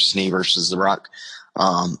he injures his knee versus The Rock.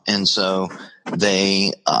 And so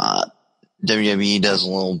WWE does a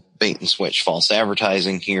little bait and switch false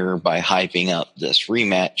advertising here by hyping up this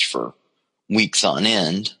rematch for weeks on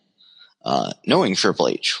end, knowing Triple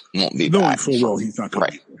H won't be back. Full well he's not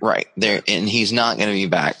going to be right there, and he's not going to be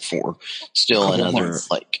back for still another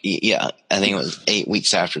I think it was 8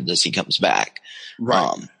 weeks after this he comes back.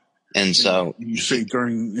 Right. And so you say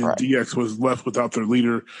DX was left without their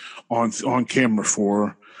leader on camera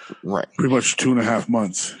for pretty much 2.5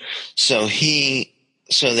 months. So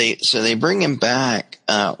they bring him back,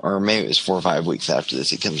 or maybe it was 4 or 5 weeks after this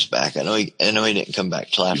he comes back. I know he didn't come back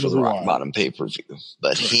till after the Rock Bottom pay-per-view,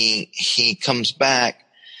 but he comes back,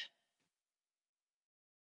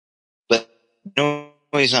 but no,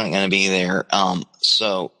 he's not going to be there.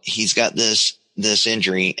 So he's got this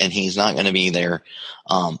injury and he's not going to be there.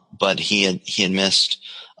 But he had missed,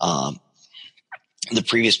 the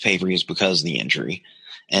previous pay-per-views because of the injury.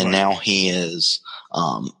 And now he is,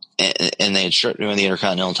 and they had stripped him of the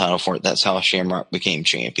Intercontinental title for it. That's how Shamrock became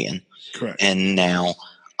champion. Correct. And now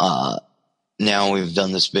we've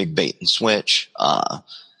done this big bait and switch. And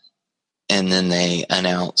then they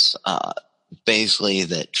announce, basically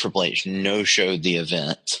that Triple H no-showed the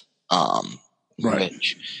event.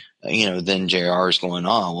 Which, then JR is going,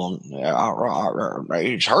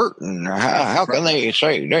 he's hurting. How can they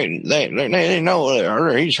say they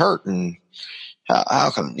know he's hurting?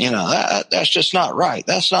 How can, that's just not right.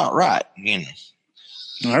 That's not right.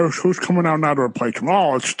 Who's coming out now to replace him?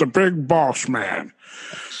 Oh, it's the big boss man.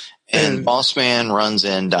 And Boss Man runs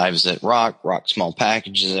in, dives at Rock. Rock small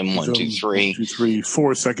packages him. 1, 2, 3. 1, 2, 3,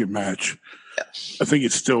 4-second match. Yeah. I think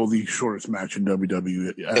it's still the shortest match in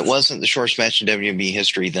WWE. It wasn't the shortest match in WWE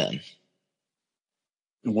history then.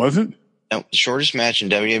 It wasn't? No, the shortest match in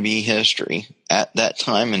WWE history at that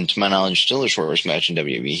time, and to my knowledge, still the shortest match in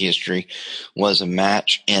WWE history, was a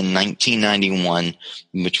match in 1991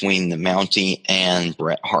 between the Mountie and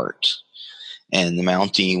Bret Hart. And the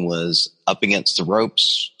Mountie was up against the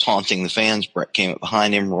ropes, taunting the fans. Bret came up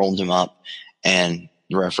behind him, rolled him up, and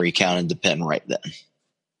the referee counted the pin right then.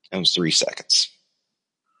 It was 3 seconds.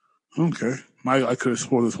 Okay. I could have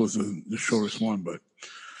sworn this was the shortest one, but.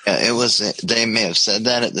 Yeah, it was. They may have said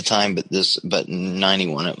that at the time, but in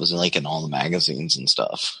 91, it was like in all the magazines and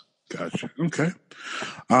stuff. Gotcha. Okay.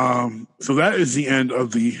 So that is the end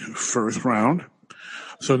of the first round.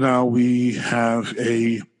 So now we have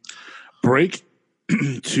a break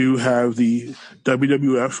to have the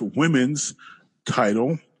WWF Women's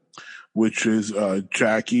title, which is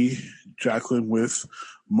Jacqueline with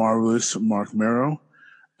Marvelous Mark Merrow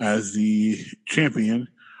as the champion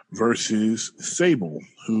versus Sable,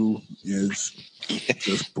 who is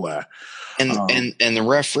just blah. And the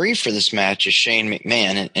referee for this match is Shane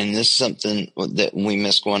McMahon, and this is something that we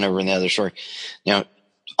missed going over in the other story. Now,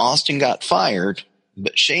 Austin got fired,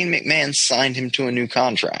 but Shane McMahon signed him to a new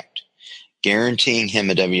contract, guaranteeing him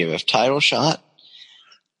a WWF title shot,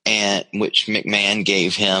 and which McMahon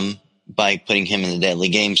gave him by putting him in the Deadly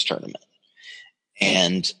Games tournament.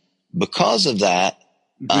 And because of that,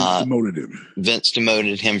 Vince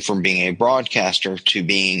demoted him from being a broadcaster to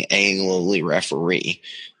being a lowly referee,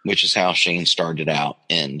 which is how Shane started out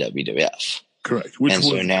in WWF. Correct. Which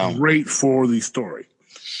was great for the story.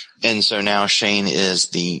 And so now Shane is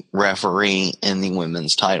the referee in the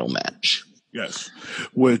women's title match. Yes.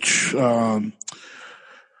 Which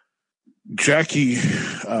Jackie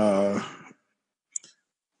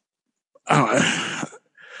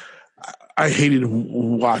I hated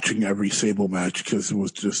watching every Sable match because it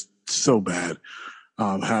was just so bad.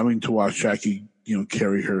 Having to watch Jackie,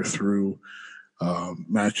 carry her through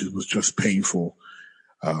matches was just painful.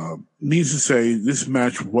 Needs to say, this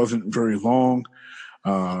match wasn't very long.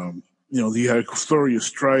 He had a flurry of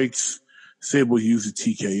strikes. Sable used a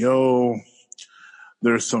TKO.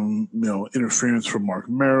 There's some, interference from Mark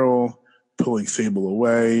Merrill, pulling Sable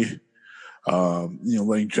away.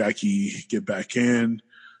 Letting Jackie get back in,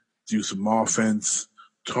 do some offense.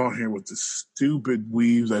 Taunt her with the stupid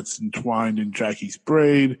weave that's entwined in Jackie's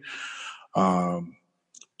braid. Sable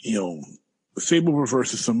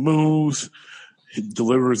reverses some moves,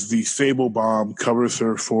 delivers the Sable bomb, covers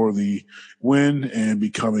her for the win, and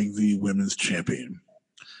becoming the women's champion.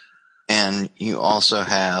 And you also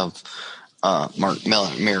have Mark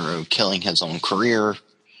Mero killing his own career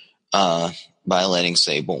by letting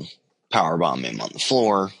Sable powerbomb him on the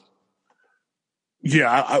floor.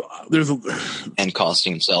 Yeah, and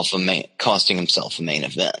costing himself a main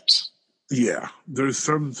event. Yeah, there's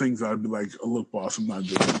certain things I'd be like, oh, look, boss,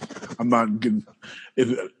 I'm not getting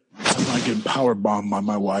power bombed by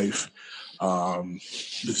my wife.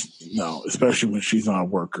 No, especially when she's not a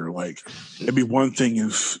worker. Like, it'd be one thing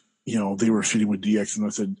if they were shooting with DX and I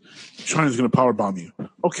said, China's going to power bomb you.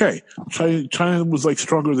 Okay, China was like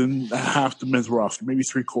stronger than half the men's roster, maybe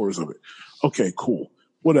 3/4 of it. Okay, cool,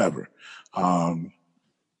 whatever.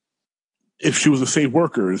 If she was a safe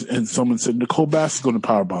worker and someone said Nicole Bass is going to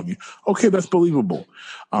powerbomb you, okay, that's believable.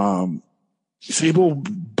 Sable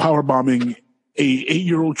powerbombing a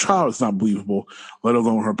 8-year-old child is not believable, let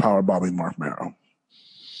alone her powerbombing Mark Merrow.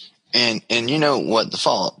 And you know what the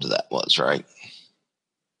follow-up to that was, right?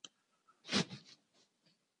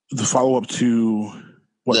 The follow-up to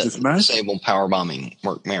this match? Sable powerbombing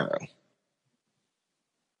Mark Merrow.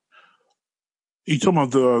 You talking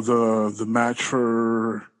about the match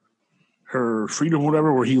for her freedom,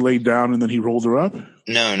 whatever, where he laid down and then he rolled her up?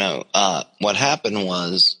 No. What happened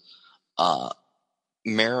was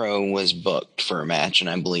Merrow was booked for a match in,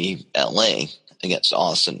 I believe, LA against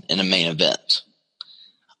Austin in a main event.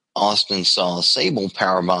 Austin saw Sable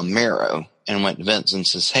powerbomb Merrow and went to Vince and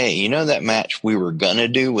says, hey, you know that match we were going to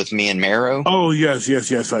do with me and Merrow? Oh, yes.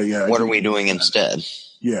 What are we doing instead?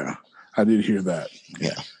 Yeah, I did hear that.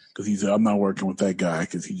 Yeah. Because he said, I'm not working with that guy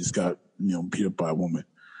because he just got, beat up by a woman.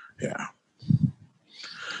 Yeah.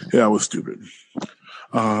 Yeah, it was stupid.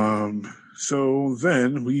 So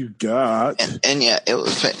then we've got and yeah, it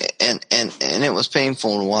was and it was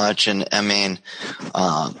painful to watch, and I mean,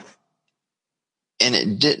 and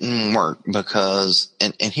it didn't work because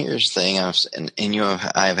and here's the thing,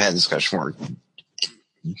 I've had this discussion before.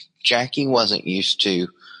 Jackie wasn't used to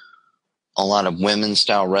a lot of women's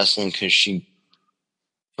style wrestling because she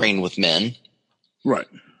trained with men, right?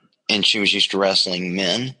 And she was used to wrestling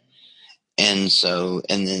men. And so,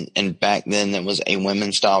 and back then there was a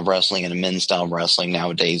women's style of wrestling and a men's style of wrestling.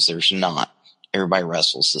 Nowadays there's not. Everybody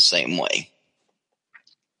wrestles the same way.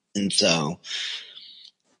 And so,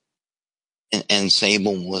 and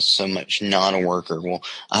Sable was so much not a worker. Well,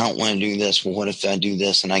 I don't want to do this. Well, what if I do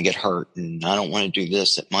this and I get hurt? And I don't want to do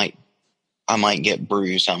this. I might get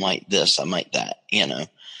bruised. I might this, I might that, and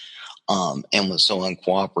was so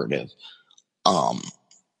uncooperative.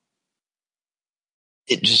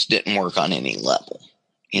 It just didn't work on any level,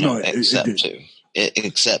 except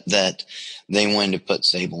that they wanted to put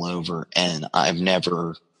Sable over, and I've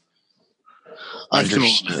never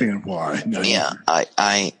understand why. No, yeah,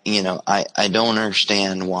 I don't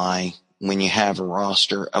understand why when you have a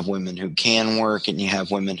roster of women who can work and you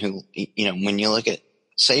have women who, when you look at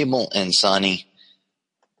Sable and Sunny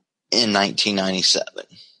in 1997,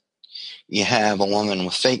 you have a woman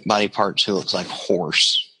with fake body parts who looks like a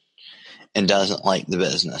horse and doesn't like the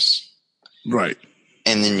business. Right.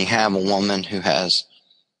 And then you have a woman who has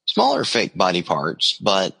smaller fake body parts,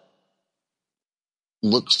 but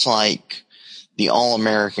looks like the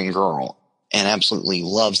all-American girl and absolutely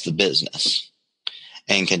loves the business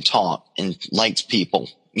and can talk and likes people,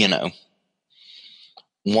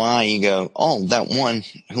 Why you go, oh, that one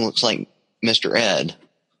who looks like Mr. Ed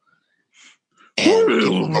and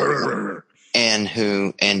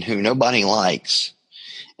who nobody likes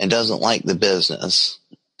and doesn't like the business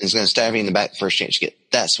is going to stab you in the back the first chance you get.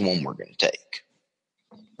 That's the one we're going to take.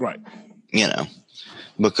 Right.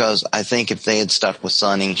 Because I think if they had stuck with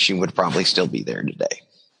Sunny, she would probably still be there today.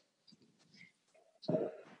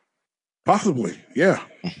 Possibly, yeah.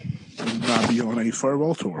 Not be on a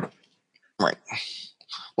farewell tour. Right.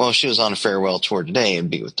 Well, if she was on a farewell tour today, it'd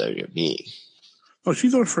be with WWE. Oh,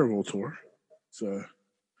 she's on a farewell tour. So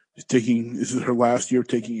this is her last year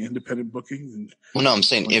taking independent bookings. Well, no, I'm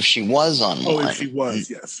saying if she was on one. Oh, if she was,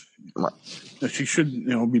 yes. Right. Now, she should,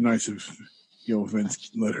 it'd be nice if,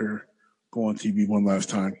 Vince let her go on TV one last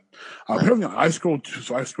time. Apparently, I scrolled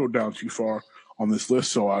down too far on this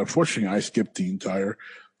list, so unfortunately, I skipped the entire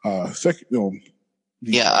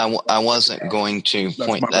Yeah, I wasn't going to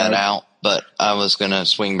point that out, but I was going to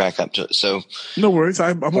swing back up to it. So no worries.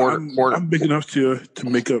 I'm big enough to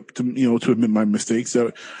make up to admit my mistakes.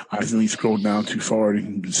 So I accidentally scrolled down too far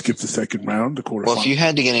and skipped the second round, the quarterfinals. Well, if you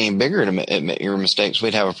had to get any bigger to admit your mistakes,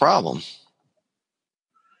 we'd have a problem.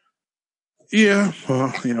 Yeah,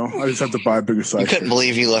 well, I just have to buy a bigger size. You couldn't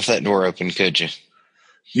believe you left that door open, could you?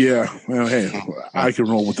 Yeah, well, hey, I can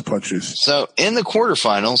roll with the punches. So in the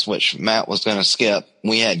quarterfinals, which Matt was going to skip,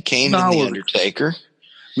 we had Kane and The Undertaker.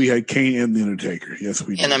 We had Kane and The Undertaker. Yes,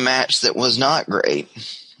 we did. In a match that was not great.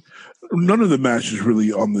 None of the matches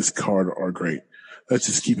really on this card are great. Let's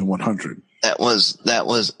just keep it 100. That was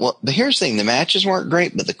well. But here's the thing: the matches weren't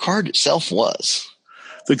great, but the card itself was.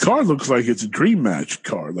 The card looks like it's a dream match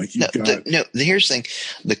card. Like here's the thing: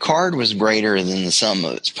 the card was greater than the sum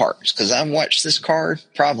of its parts. Because I've watched this card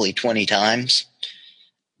probably 20 times,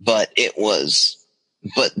 but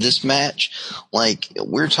this match, like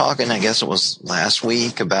we're talking, I guess it was last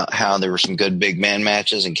week about how there were some good big man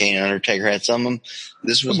matches, and Kane and Undertaker had some of them.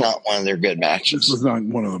 This was not one of their good matches. This was not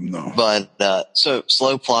one of them, no. But so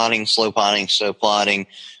slow plotting.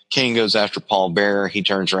 Kane goes after Paul Bearer. He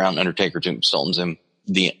turns around, Undertaker tombstones him.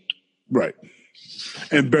 The end. Right.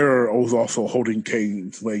 And Bearer was also holding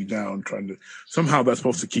Kane's leg down, trying to somehow that's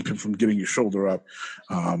supposed to keep him from getting his shoulder up.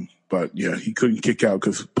 But yeah, he couldn't kick out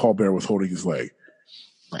because Paul Bearer was holding his leg.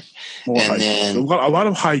 Right. A lot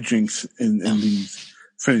of hijinks in these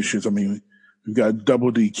finishes. I mean, we've got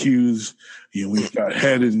double DQs. We've got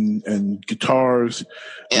head and guitars.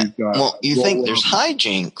 Yeah. Well, you think there's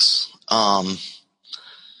hijinks?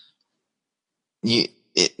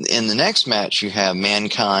 In the next match, you have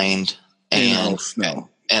Mankind and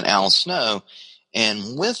Al Snow,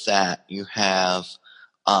 and with that, you have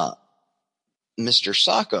Mr.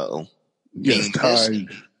 Sacco being tied,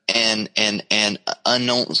 and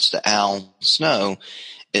unknowns to Al Snow,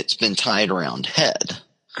 it's been tied around head.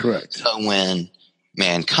 Correct. So when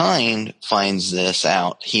Mankind finds this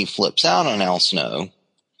out, he flips out on Al Snow,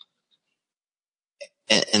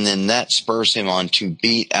 and then that spurs him on to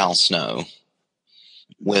beat Al Snow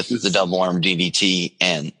with the double arm DDT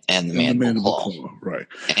and the mandible claw. Right.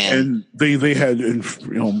 And they had,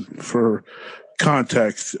 for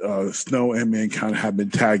context, Snow and Mankind have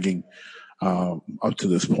been tagging up to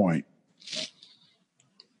this point.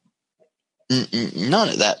 Not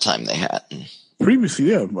at that time they hadn't.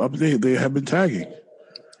 Previously, yeah, they have been tagging.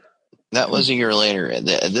 That was a year later. At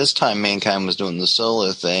this time, Mankind was doing the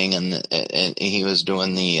solo thing, and he was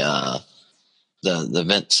doing the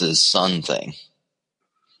Vince's son thing.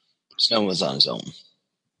 Snow was on his own.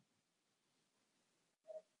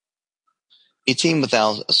 He teamed with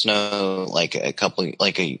Al Snow like a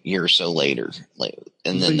year or so later,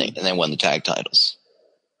 and then they won the tag titles.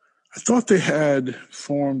 I thought they had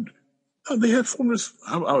formed. They had formed this.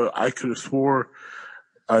 I could have swore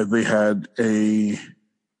they had a.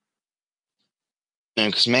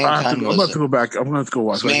 Because Mankind was. I'm about to go back. I'm going to have to go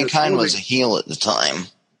watch. Mankind was a heel at the time.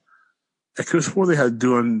 I could have swore they had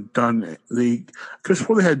done like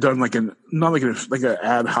an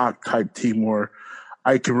ad hoc type team where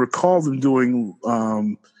I can recall them doing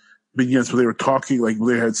vignettes where they were talking, like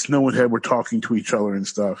they had Snow and Head were talking to each other and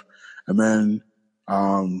stuff, and then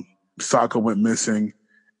Sacco went missing,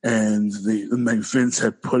 and Vince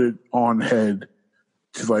had put it on Head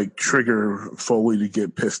to like trigger Foley to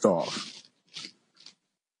get pissed off.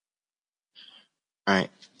 All right.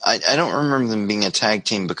 I don't remember them being a tag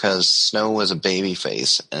team because Snow was a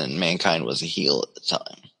babyface and Mankind was a heel at the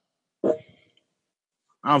time.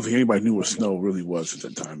 I don't think anybody knew what Snow really was at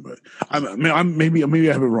that time, but maybe I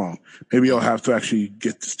have it wrong. Maybe I'll have to actually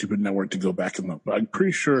get the stupid network to go back and look. But I'm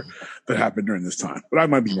pretty sure that happened during this time, but I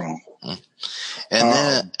might be wrong.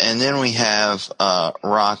 And then we have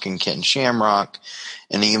Rock and Ken Shamrock,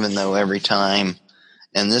 and even though every time.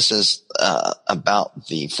 And this is about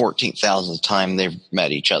the 14,000th time they've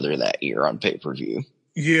met each other that year on pay-per-view.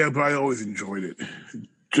 Yeah, but I always enjoyed it.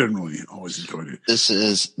 Generally, always enjoyed it. This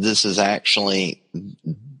is actually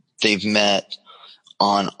they've met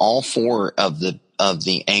on all four of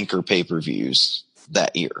the anchor pay-per-views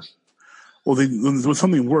that year. Well, when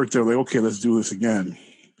something worked, they're like, okay, let's do this again.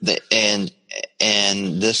 And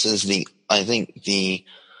this is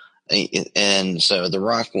and so The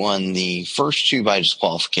Rock won the first two by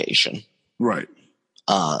disqualification. Right.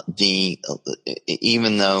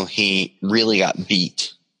 Even though he really got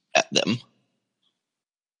beat at them,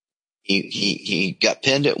 he got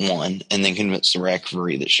pinned at one and then convinced the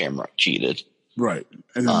referee that Shamrock cheated. Right.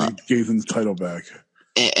 And then they gave him the title back.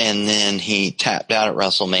 And then he tapped out at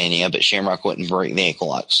WrestleMania, but Shamrock wouldn't break the ankle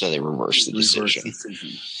lock, so they reversed the decision.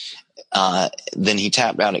 Then he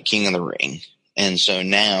tapped out at King of the Ring. And so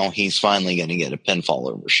now he's finally going to get a pinfall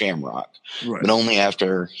over Shamrock, Right. but only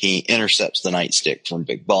after he intercepts the nightstick from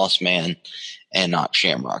Big Boss Man and knocks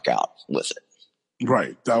Shamrock out with it.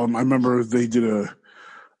 Right. I remember they did it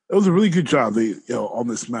was a really good job. They, on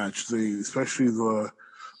this match, especially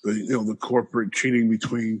the corporate cheating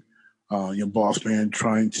between, Boss Man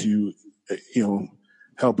trying to,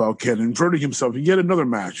 help out Ken, inverting himself in yet another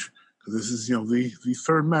match. Because this is, the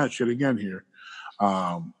third match yet again here.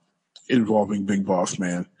 Involving Big Boss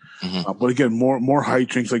Man. Mm-hmm. But again, more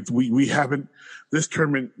hijinks. Like we haven't, this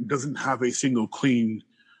tournament doesn't have a single clean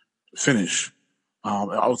finish,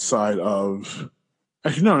 outside of,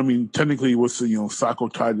 actually, no, I mean, technically what's the, Sako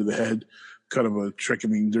tied to the head, kind of a trick. I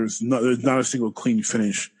mean, there's not a single clean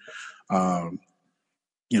finish, in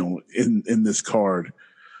this card,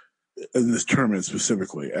 in this tournament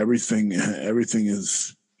specifically. Everything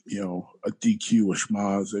is, a DQ, a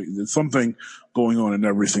schmaz. There's something going on in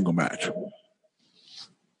every single match.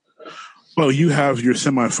 Well, you have your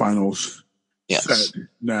semifinals set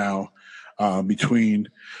now, between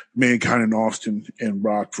Mankind and Austin and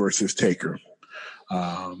Rock versus Taker.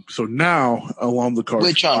 So now along the card,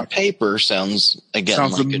 which on paper sounds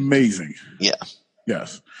amazing. Yeah.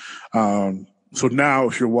 Yes. So now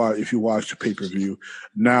if you watch the pay-per-view,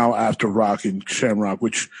 now after Rock and Shamrock,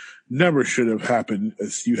 which never should have happened,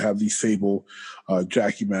 as you have the Sable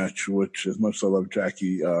Jackie match, which, as much as I love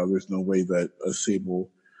Jackie, there's no way that a Sable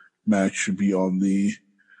match should be on the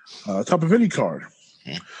top of any card.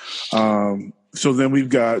 So then we've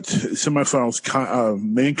got semifinals,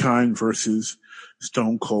 Mankind versus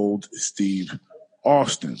Stone Cold Steve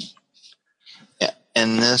Austin. Yeah,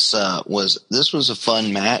 and this was a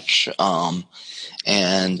fun match,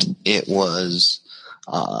 and it was,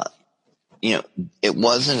 it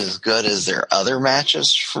wasn't as good as their other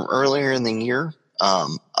matches from earlier in the year.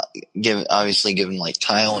 Given like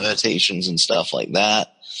tile imitations and stuff like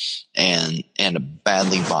that, and a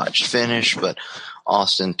badly botched finish, but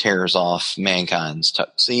Austin tears off Mankind's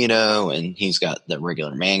tuxedo, and he's got the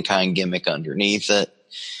regular Mankind gimmick underneath it,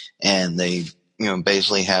 and they,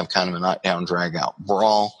 basically have kind of a knockdown drag out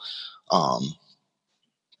brawl.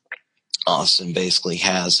 Austin basically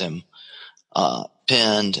has him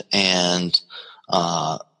pinned, and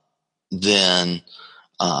then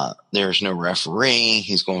there's no referee.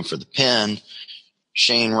 He's going for the pin.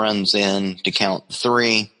 Shane runs in to count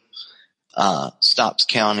 3, stops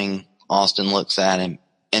counting. Austin looks at him,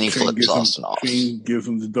 and he flips Austin off. Shane gives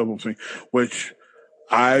him the double thing, which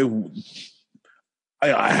I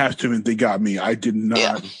have to admit, they got me. I did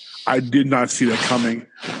not see that coming.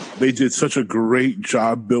 They did such a great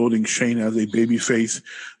job building Shane as a babyface.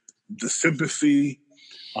 The sympathy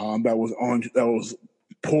that was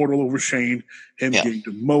poured all over Shane, him getting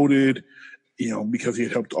demoted, because he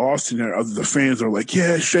had helped Austin. The fans are like,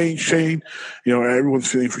 yeah, Shane.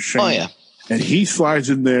 Everyone's feeling for Shane. Oh, yeah. And he slides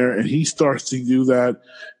in there and he starts to do that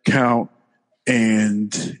count.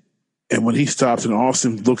 And when he stops and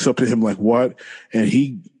Austin looks up at him like, what? And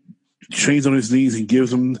Shane's on his knees and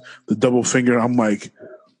gives him the double finger. I'm like,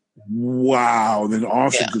 wow. Then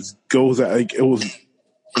Austin just goes at, like, it was and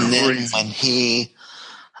crazy. Then when he,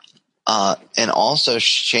 and also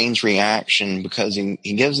Shane's reaction, because he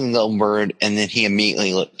gives him the double bird and then he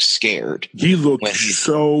immediately looked scared. He looked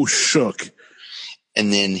so shook.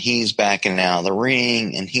 And then he's backing out of the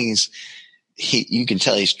ring, and you can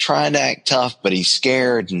tell he's trying to act tough, but he's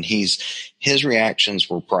scared, and his reactions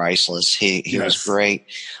were priceless. He was great.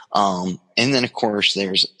 And then of course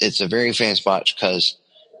it's a very famous botch because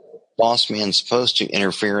Boss Man's supposed to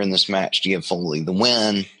interfere in this match to give Foley the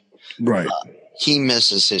win. Right. He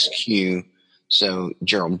misses his cue. So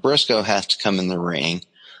Gerald Briscoe has to come in the ring,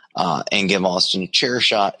 and give Austin a chair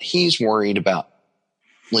shot. He's worried about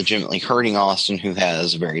legitimately hurting Austin, who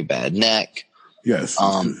has a very bad neck. Yes.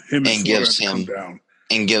 And gives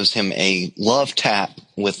him a love tap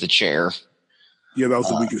with the chair. Yeah, that was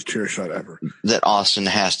the weakest chair shot ever. That Austin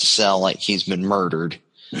has to sell like he's been murdered,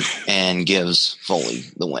 and gives Foley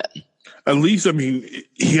the win. At least, I mean,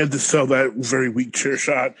 he had to sell that very weak chair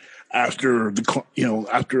shot after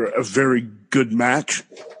after a very good match,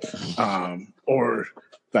 or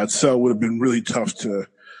that sell would have been really tough to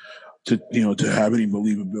have any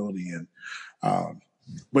believability in.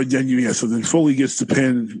 But then, so then Foley gets the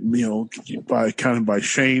pin, by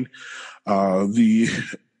Shane.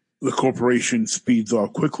 The corporation speeds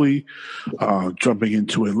off quickly, jumping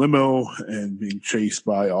into a limo and being chased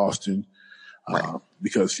by Austin,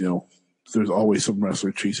 because, there's always some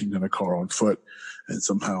wrestler chasing down a car on foot, and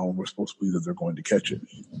somehow we're supposed to believe that they're going to catch it.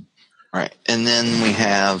 Right. And then we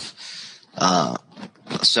have,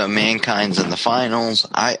 so Mankind's in the finals.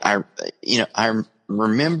 I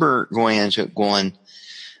remember going into it going,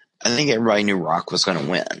 I think everybody knew Rock was going to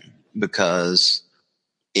win because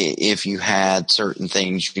if you had certain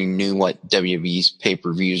things, you knew what WWE's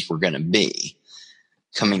pay-per-views were going to be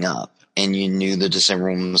coming up, and you knew the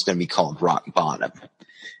December one was going to be called Rock Bottom.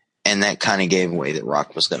 And that kind of gave away that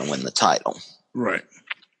Rock was going to win the title. Right.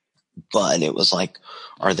 But it was like,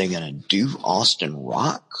 are they going to do Austin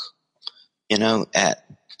Rock? You know, at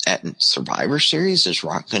Survivor Series, is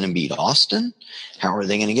Rock going to beat Austin? How are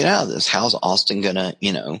they going to get out of this? How's Austin going to,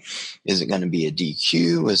 you know, is it going to be a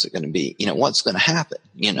DQ? Is it going to be, you know, what's going to happen?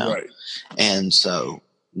 You know? Right. And so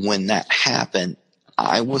when that happened,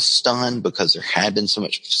 I was stunned because there had been so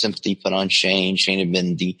much sympathy put on Shane. Shane had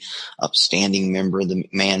been the upstanding member of the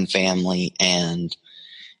McMahon family, and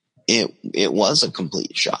it was a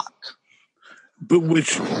complete shock. But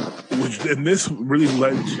which, and this really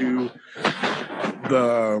led to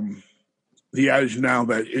the adage now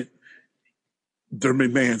that they're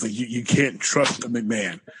McMahon's. Like you can't trust the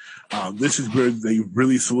McMahon. This is where they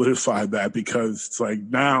really solidified that, because it's like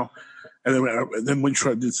now. And then when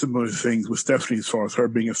Trump did similar things with Stephanie, as far as her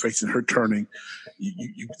being a face and her turning,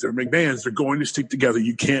 they're McMahons. They're going to stick together.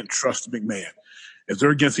 You can't trust the McMahon. If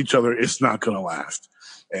they're against each other, it's not going to last.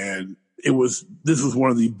 And this was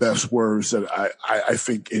one of the best words that I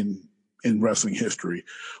think in wrestling history.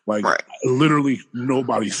 Like, right. Literally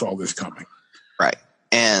nobody saw this coming. Right.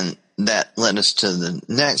 And that led us to the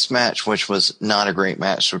next match, which was not a great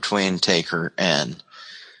match between Taker and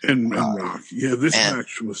Rock. Yeah, this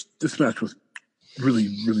match was really,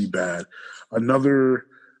 really bad. Another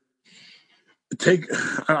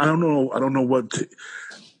I don't know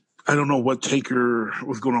what Taker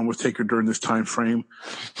was going on with Taker during this time frame.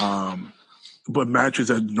 But matches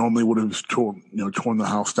that normally would have torn the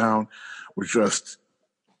house down were just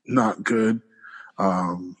not good.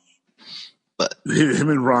 But him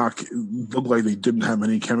and Rock looked like they didn't have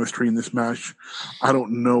any chemistry in this match. I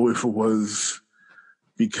don't know if it was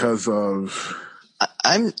because of.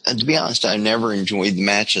 To be honest, I've never enjoyed the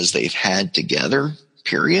matches they've had together.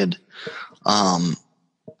 Period. I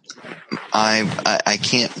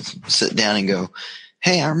can't sit down and go,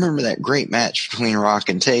 hey, I remember that great match between Rock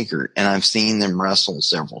and Taker, and I've seen them wrestle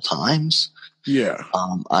several times. Yeah.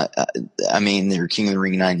 I mean, their King of the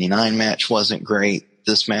Ring 99 match wasn't great.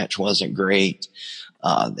 This match wasn't great.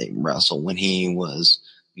 They wrestled when he was,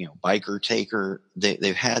 Biker Taker.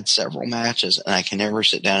 They've had several matches, and I can never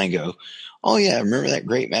sit down and go, oh yeah, I remember that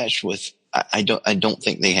great match with, I don't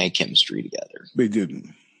think they had chemistry together. They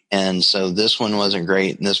didn't. And so this one wasn't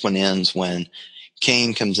great. And this one ends when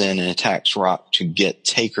Kane comes in and attacks Rock to get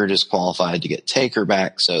Taker disqualified, to get Taker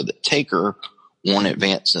back so that Taker won't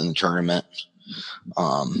advance in the tournament.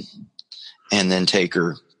 And then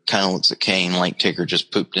Taker kind of looks at Kane like Taker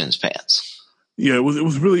just pooped in his pants. Yeah, it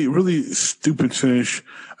was really, really stupid finish.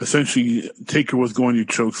 Essentially, Taker was going to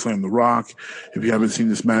choke slam the Rock. If you haven't seen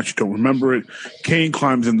this match, you don't remember it. Kane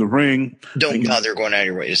climbs in the ring. Don't bother going out of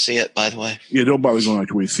your way to see it, by the way. Yeah, don't bother going out of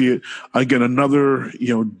your way to see it. Again, another,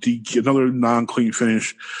 another non-clean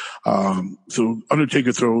finish. So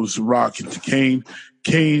Undertaker throws Rock into Kane.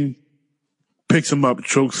 Kane picks him up,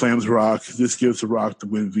 choke slams Rock. This gives the Rock the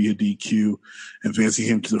win via DQ, advancing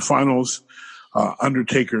him to the finals.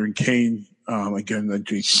 Undertaker and Kane, again, like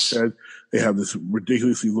Jason said, they have this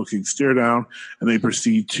ridiculously looking stare down, and they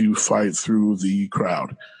proceed to fight through the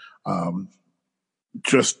crowd. A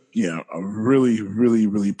really, really,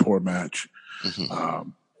 really poor match.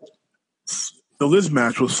 Mm-hmm. So this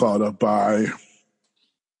match was followed up by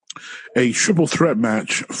a triple threat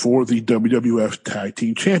match for the WWF Tag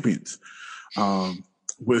Team Champions,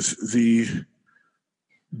 with the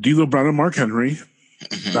D'Lo Brown and Mark Henry.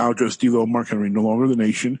 Mm-hmm. Now just D'Lo, Mark Henry, no longer the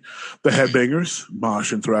Nation. The Headbangers,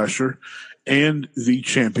 Mosh and Thrasher, and the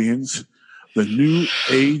champions, the New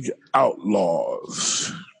Age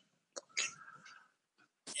Outlaws.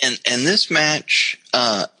 And this match,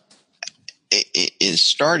 it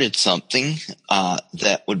started something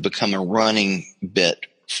that would become a running bit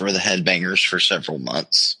for the Headbangers for several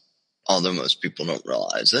months, although most people don't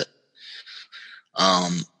realize it.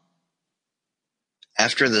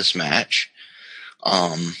 After this match,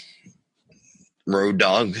 Road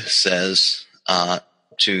Dogg says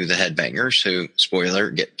to the Headbangers, who, spoiler,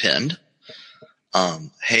 get pinned,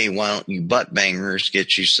 hey, why don't you butt bangers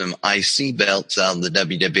get you some IC belts out of the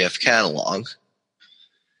WWF catalog?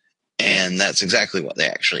 And that's exactly what they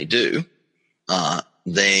actually do.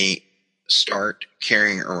 They start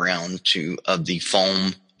carrying around two of the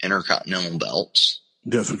foam Intercontinental belts.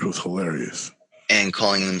 Yes, which was hilarious. And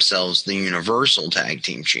calling themselves the Universal Tag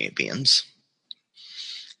Team Champions,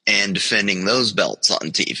 and defending those belts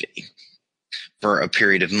on TV. for a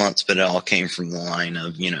period of months, but it all came from the line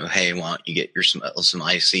of, hey, why don't you get some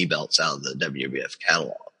IC belts out of the WWF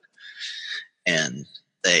catalog? And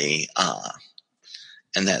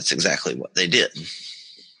and that's exactly what they did.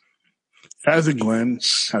 Taz and Glenn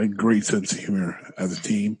had a great sense of humor as a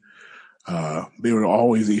team. They were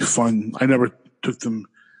always I never took them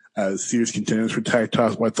as serious contenders for tag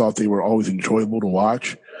titles, but I thought they were always enjoyable to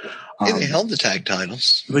watch. They held the tag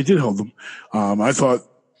titles. They did hold them. I thought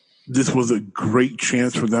this was a great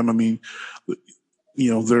chance for them. I mean,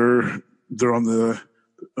 they're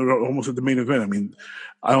almost at the main event. I mean,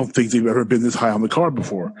 I don't think they've ever been this high on the card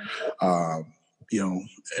before.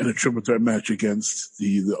 In a triple threat match against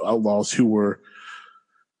the Outlaws, who were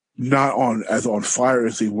not on fire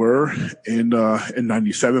as they were in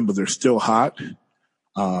 '97, but they're still hot.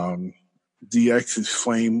 DX is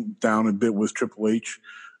flamed down a bit with Triple H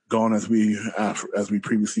gone, as we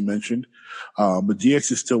previously mentioned. But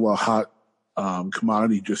DX is still a hot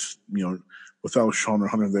commodity. Just without Sean or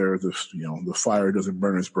Hunter there, the fire doesn't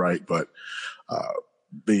burn as bright. But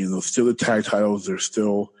still the tag titles, they're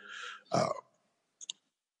still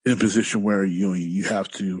in a position where you have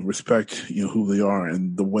to respect who they are,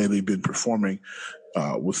 and the way they've been performing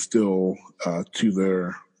was still to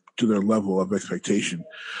their level of expectation.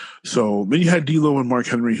 So then you had D'Lo and Mark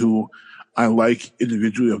Henry, who I like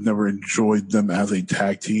individually. I've never enjoyed them as a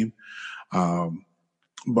tag team,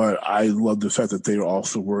 but I love the fact that they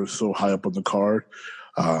also were so high up on the card.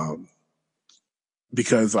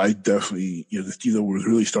 Because I definitely, D'Lo was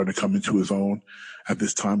really starting to come into his own at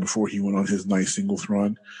this time before he went on his nice singles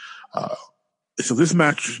run. So this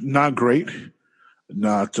match, not great,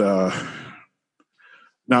 not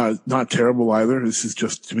terrible either. This is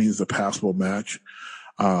just, to me, is a passable match.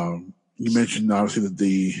 You mentioned obviously that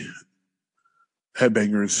the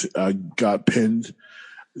Headbangers got pinned.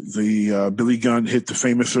 The Billy Gunn hit the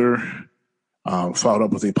Famouser, followed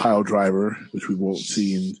up with a pile driver, which we won't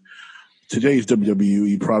see in today's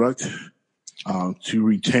WWE product, to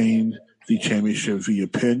retain the championship via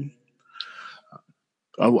pin.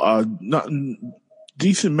 Not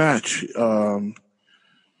decent match.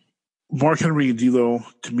 Mark Henry and D'Lo,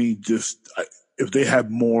 to me, if they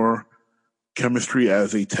had more chemistry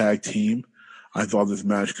as a tag team, I thought this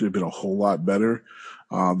match could have been a whole lot better.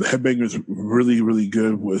 The Headbangers really, really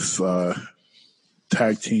good with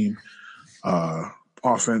tag team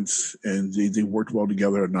offense, and they worked well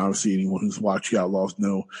together. And obviously, anyone who's watched the Outlaws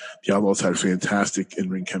know the Outlaws had fantastic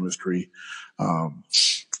in-ring chemistry.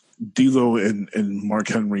 D'Lo and Mark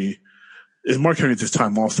Henry, and Mark Henry at this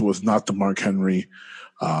time also was not the Mark Henry.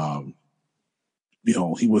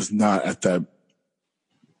 He was not at that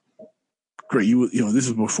great. This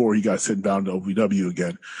is before he got sent down to OVW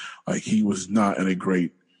again. Like, he was not in a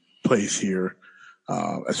great place here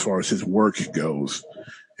as far as his work goes.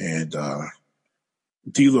 And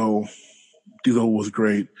D'Lo was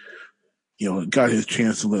great. Got his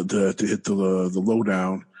chance to hit the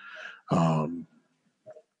lowdown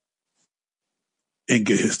and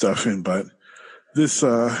get his stuff in. But this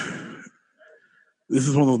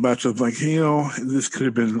is one of those matchups like, this could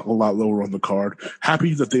have been a lot lower on the card.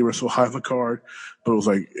 Happy that they were so high on the card, but it was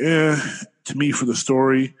like, to me, for the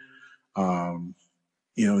story, you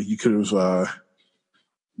could have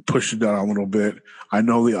pushed it down a little bit. I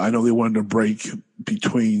know they wanted to break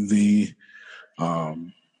between the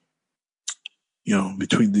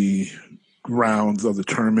rounds of the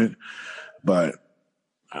tournament, but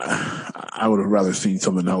I would have rather seen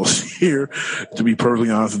something else here, to be perfectly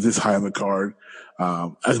honest, with this high on the card.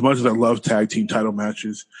 As much as I love tag team title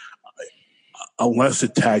matches, unless the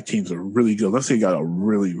tag teams are really good, unless they got a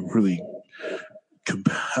really, really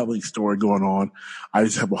compelling story going on, I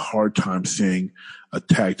just have a hard time seeing a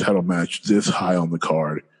tag title match this high on the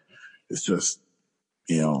card. It's just,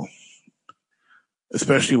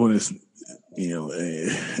 especially when it's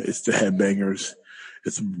the Headbangers,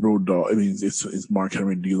 it's Road Dogg. I mean, it's Mark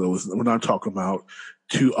Henry and D'Lo. We're not talking about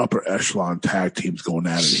two upper echelon tag teams going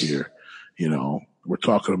at it here. We're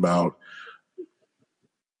talking about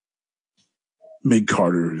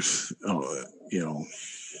mid-carders,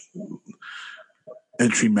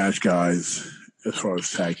 entry match guys as far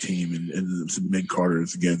as tag team, and some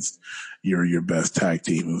mid-carders against your best tag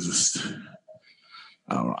team. It was just,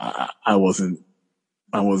 I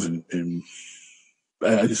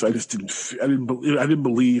didn't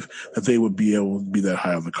believe that they would be able to be that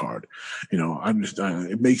high on the card.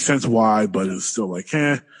 It makes sense why, but it's still like,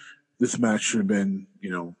 this match should have been,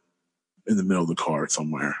 in the middle of the card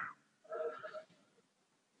somewhere.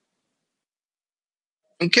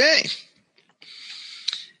 Okay.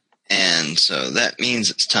 And so that means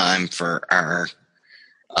it's time for our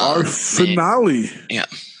finale. Yeah.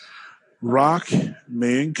 Rock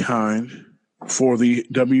Mankind for the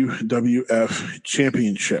WWF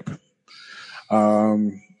Championship.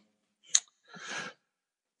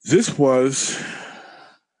 This was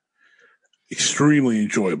extremely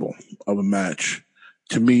enjoyable of a match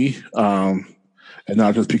to me, and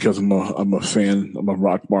not just because I'm a fan. I'm a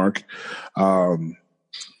Rock Mark. I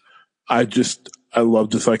love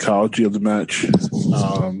the psychology of the match,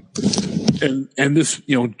 and this,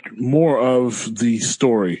 more of the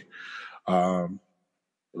story,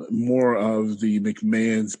 more of the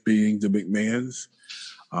McMahons being the McMahons,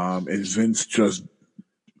 and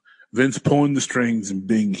Vince pulling the strings and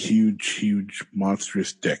being huge,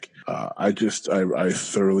 monstrous dick. I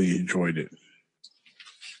thoroughly enjoyed it.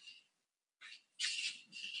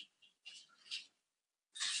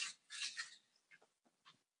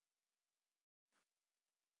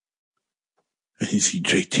 And you see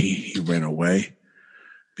JT, he ran away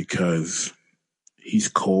because he's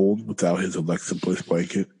cold without his Alexa Bliss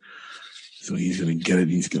blanket. So he's going to get it.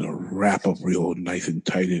 And he's going to wrap up real nice and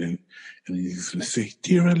tight in it. And he's going to say,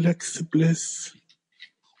 "Dear Alexa Bliss,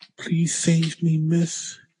 please save me,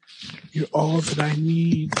 miss. You're all that I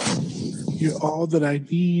need. You're all that I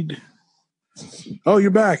need." Oh, you're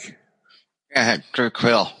back. Yeah, Kirk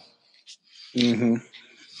Quill. Mm-hmm.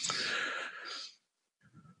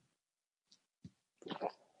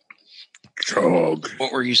 Chug.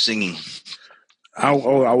 What were you singing? I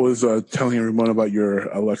was telling everyone about your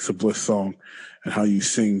Alexa Bliss song and how you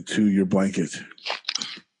sing to your blanket.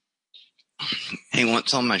 Hey,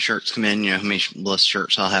 once all my shirts come in, you know how many Bliss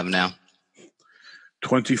shirts I'll have now?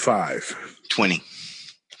 25. 20.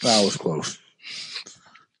 That was close.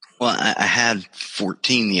 Well, I had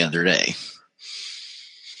 14 the other day.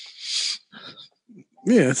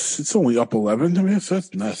 Yeah, it's only up 11. I mean,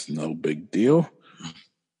 that's no big deal.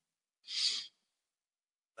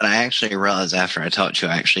 But I actually realized after I talked to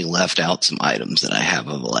you, I actually left out some items that I have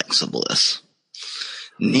of Alexa Bliss.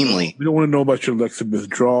 Namely, we don't want to know about your Alexa Bliss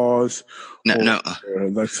draws. No.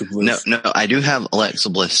 Alexa Bliss. No. I do have Alexa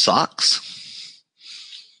Bliss socks,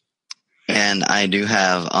 and I do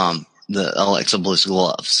have the Alexa Bliss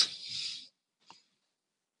gloves.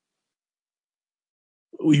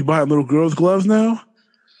 You buy little girls' gloves now?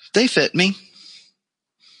 They fit me.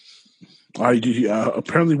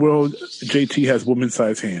 Apparently, JT has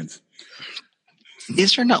woman-sized hands.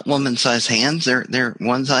 These are not woman-sized hands. They're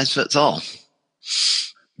one size fits all.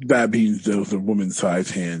 That means those are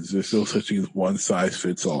woman-sized hands. There's no such thing as one size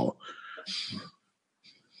fits all.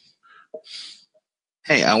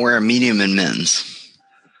 Hey, I wear a medium in men's.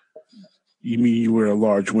 You mean you wear a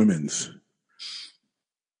large women's?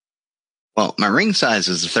 Well, my ring size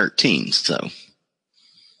is a 13, so.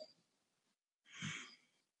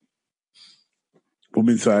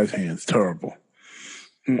 Woman-sized hands, terrible.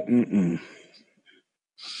 Hey,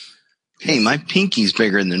 my pinky's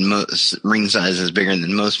bigger than most ring size is bigger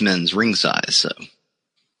than most men's ring size. So,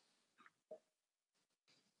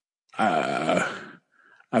 I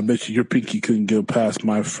bet you your pinky couldn't get past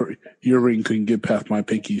your ring couldn't get past my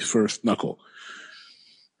pinky's first knuckle.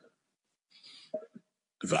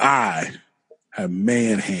 Because I have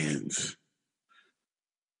man hands.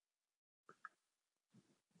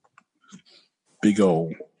 Big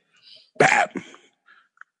old bap.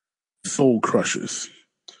 Soul crushers.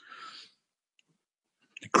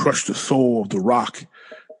 You crushed the soul of The Rock.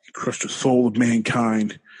 You crushed the soul of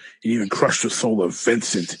Mankind. You even crushed the soul of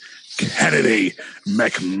Vincent Kennedy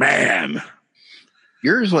McMahon.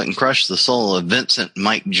 Yours wouldn't crush the soul of Vincent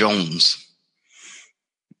Mike Jones.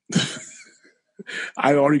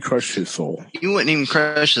 I already crushed his soul. You wouldn't even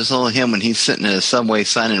crush the soul of him when he's sitting at a Subway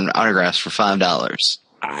signing autographs for $5.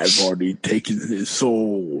 I've already taken his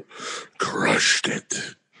soul, crushed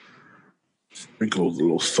it, sprinkled a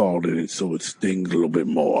little salt in it so it stings a little bit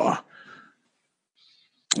more.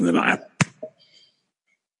 And then I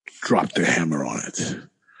dropped the hammer on it.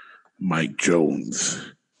 Mike Jones,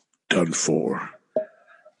 done for.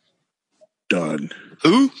 Done.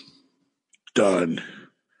 Who? Done.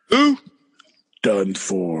 Who? Done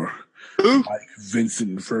for. Who? Mike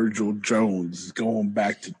Vincent Virgil Jones is going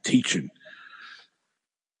back to teaching.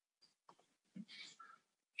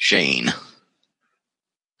 Shane.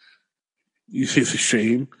 You say it's a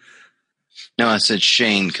shame? No, I said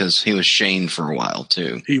Shane because he was Shane for a while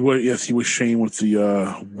too. He was Shane with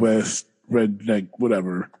the West Redneck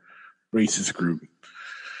whatever racist group.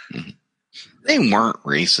 They weren't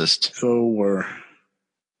racist. So were.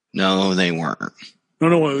 No, they weren't.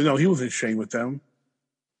 No, he wasn't Shane with them.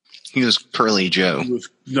 He was Curly Joe. It was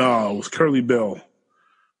Curly Bill.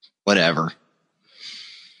 Whatever.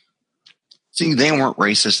 See, they weren't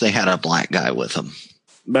racist. They had a black guy with them.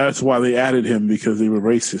 That's why they added him, because they were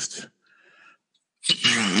racist.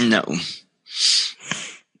 No.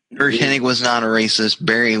 Curt Hennig was not a racist.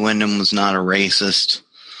 Barry Windham was not a racist.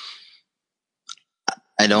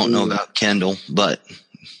 I don't know about Kendall, but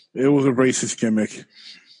it was a racist gimmick.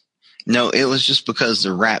 No, it was just because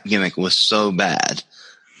the rap gimmick was so bad.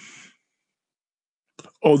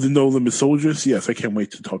 Oh, the No Limit Soldiers? Yes, I can't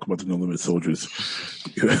wait to talk about the No Limit Soldiers.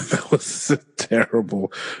 That was a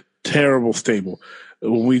terrible, terrible stable.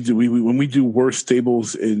 When we do worst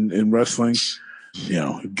stables in wrestling,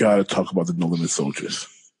 got to talk about the No Limit Soldiers.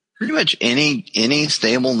 Pretty much any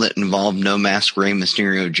stable that involved No Mask Rey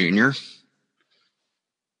Mysterio Jr.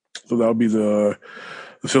 So that would be the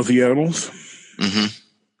Filthy Animals. Mm-hmm.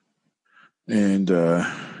 And the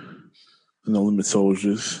No Limit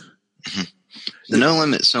Soldiers. Mm-hmm. The No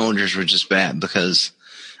Limit Soldiers were just bad because,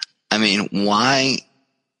 I mean, why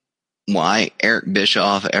Eric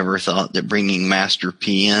Bischoff ever thought that bringing Master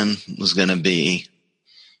P in was going to be...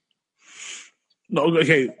 No,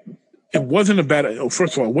 okay. It wasn't a bad...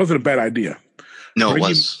 First of all, it wasn't a bad idea. No, it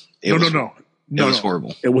was. No. It was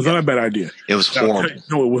horrible. It was not a bad idea. It was horrible.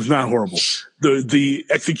 No, it was not horrible. The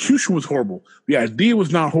execution was horrible. The idea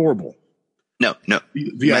was not horrible. No.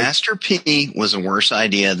 Master P was a worse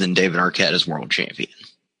idea than David Arquette as world champion.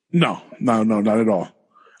 No, not at all.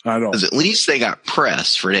 Not at all. Because at least they got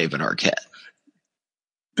press for David Arquette.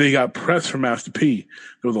 They got press for Master P.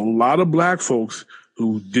 There was a lot of black folks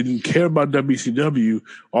who didn't care about WCW.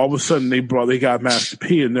 All of a sudden, they got Master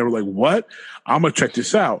P, and they were like, "What? I'm gonna check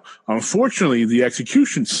this out." Unfortunately, the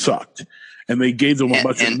execution sucked, and they gave them a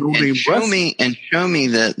bunch of no-name wrestlers. Show me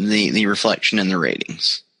the reflection in the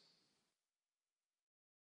ratings.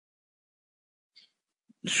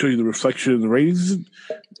 Show you the reflection in the ratings?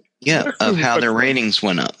 Yeah, of how their ratings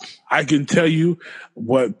went up. I can tell you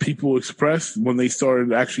what people expressed when they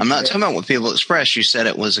started actually. I'm not talking about what people expressed. You said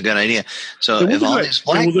it was a good idea. So if all these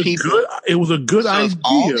black people, it was a good idea. If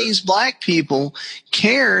all these black people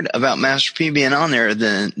cared about Master P being on there,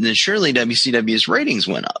 then surely WCW's ratings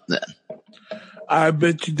went up then. I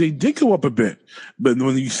bet you they did go up a bit. But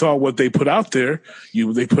when you saw what they put out there,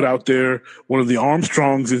 they put out there one of the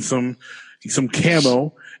Armstrongs in some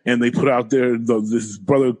camo, and they put out there this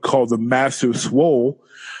brother called the Massive Swole.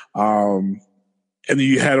 And then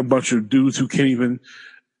you had a bunch of dudes who can't even.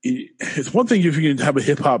 It's one thing if you can have a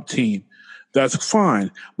hip hop team, that's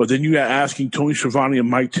fine. But then you're asking Tony Schiavone and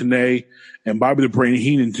Mike Tenay and Bobby the Brain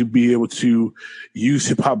Heenan to be able to use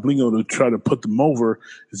hip hop lingo to try to put them over.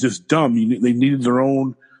 It's just dumb. They needed their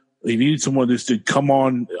own. They needed someone just to come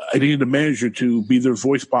on. I needed a manager to be their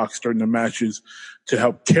voice box during the matches to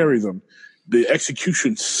help carry them. The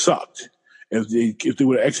execution sucked. If they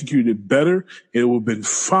would have executed it better, it would have been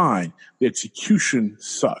fine. The execution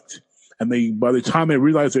sucked. And by the time they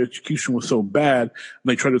realized their execution was so bad,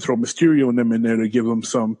 they tried to throw Mysterio and them in there to give them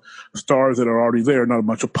some stars that are already there, not a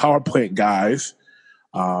bunch of power plant guys.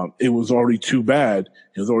 It was already too bad.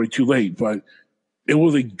 It was already too late. But it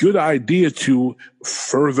was a good idea to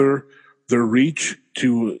further their reach,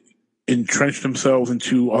 to entrench themselves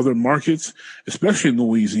into other markets, especially in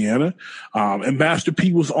Louisiana. And Master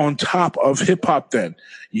P was on top of hip hop then.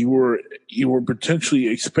 You were potentially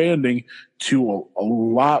expanding to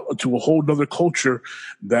a whole nother culture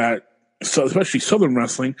that, so especially Southern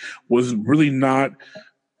wrestling, was really not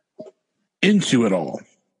into at all.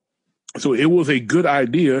 So it was a good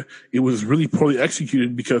idea. It was really poorly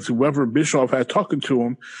executed because whoever Bischoff had talking to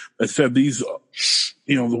him that said these,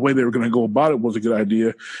 the way they were going to go about it was a good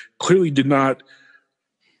idea, clearly did not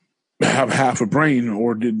have half a brain,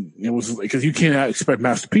 or because you can't expect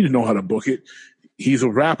Master P to know how to book it. He's a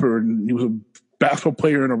rapper, and he was a basketball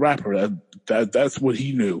player and a rapper. That's what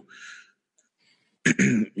he knew.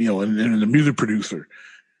 And a music producer.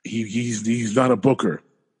 He's not a booker.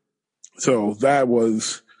 So that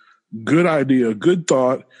was good idea, good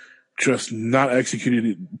thought, just not executed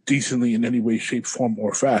it decently in any way, shape, form,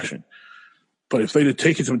 or fashion. But if they'd have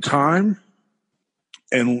taken some time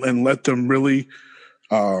and let them really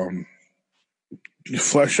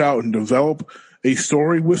flesh out and develop a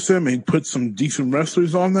story with them and put some decent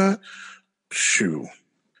wrestlers on that, shoo.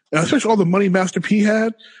 And especially all the money Master P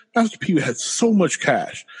had so much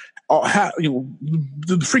cash. The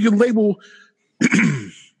freaking label,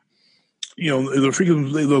 the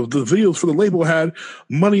videos for the label had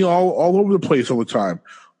money all over the place all the time.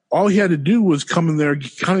 All he had to do was come in there,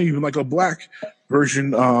 kind of even like a black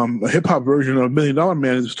version, a hip hop version of $1 Million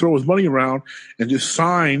Man, and just throw his money around and just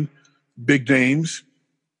sign big names,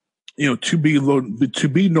 to be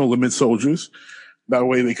No Limit Soldiers. That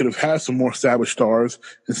way they could have had some more established stars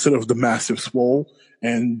instead of the Massive Swole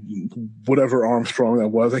and whatever Armstrong that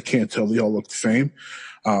was. I can't tell. They all look the same.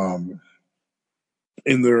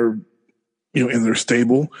 In their in their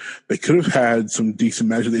stable. They could have had some decent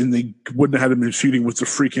matches, and they wouldn't have had them in feuding with the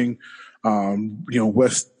freaking,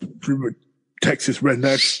 West Texas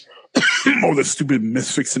Rednecks, all the stupid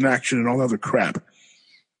Misfits in action and all that other crap.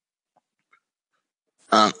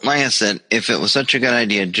 Like I said, if it was such a good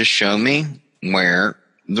idea, just show me where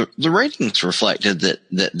the ratings reflected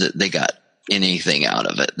that they got anything out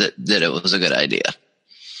of it, that it was a good idea.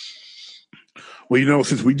 Well,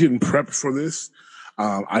 since we didn't prep for this,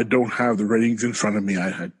 I don't have the ratings in front of me.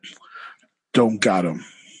 I don't got them.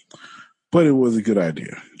 But it was a good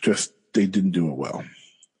idea. Just they didn't do it well.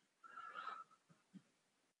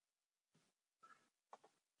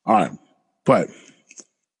 All right. But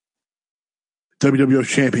WWF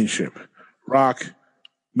Championship, Rock,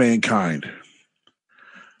 Mankind.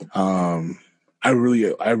 I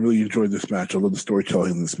really enjoyed this match. I love the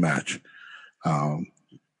storytelling in this match.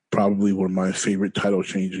 Probably one of my favorite title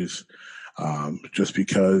changes, just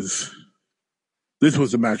because this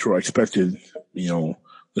was a match where I expected, the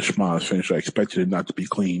schmozz finish. I expected it not to be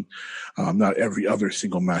clean, not every other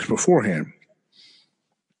single match beforehand.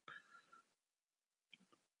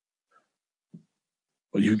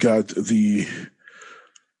 Well, you got a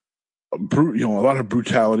lot of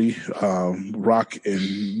brutality. Rock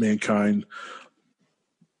and Mankind,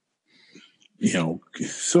 so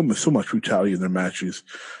much brutality in their matches.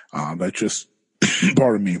 That just,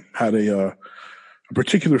 pardon me, had a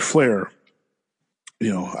particular flair.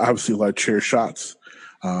 Obviously a lot of chair shots.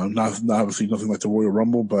 Not obviously nothing like the Royal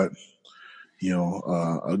Rumble, but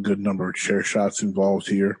a good number of chair shots involved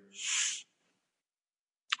here.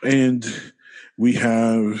 And we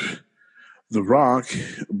have The Rock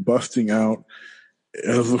busting out.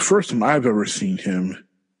 It was the first time I've ever seen him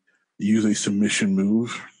use a submission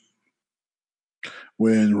move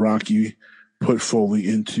when Rocky put Foley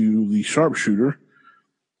into the sharpshooter,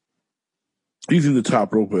 using the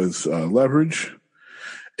top rope as leverage.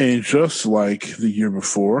 And just like the year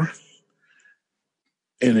before,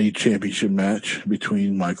 in a championship match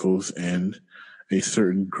between Michaels and a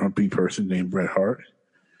certain grumpy person named Bret Hart,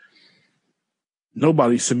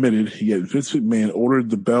 nobody submitted, yet Vince McMahon ordered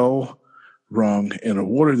the bell rung and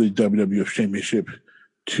awarded the WWF Championship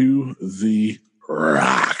to The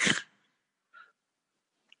Rock.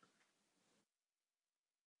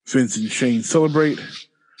 Vince and Shane celebrate.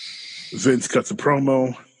 Vince cuts a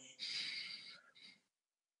promo.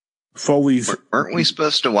 Foley's... Weren't we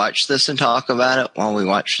supposed to watch this and talk about it while we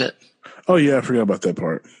watched it? Oh, yeah, I forgot about that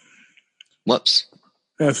part. Whoops.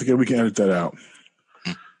 That's okay, we can edit that out.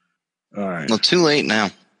 All right. Well, too late now.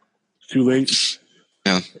 Too late?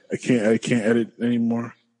 Yeah. I can't edit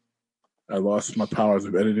anymore. I lost my powers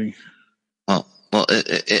of editing. Well,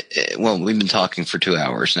 we've been talking for 2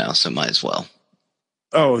 hours now, so might as well.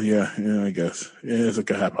 Oh, yeah, I guess. Yeah, it's like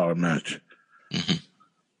a half-hour match. Mm-hmm.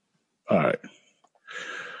 All right.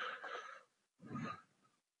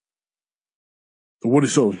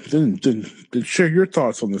 Then share your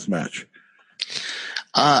thoughts on this match.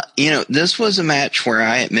 This was a match where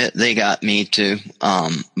I admit they got me too,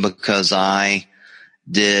 because I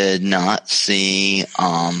did not see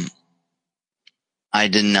the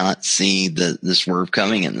swerve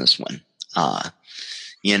coming in this one.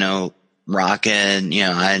 Rock had,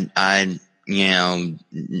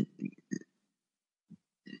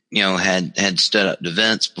 had stood up to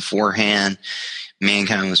Vince beforehand.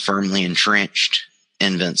 Mankind was firmly entrenched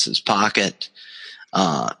in Vince's pocket.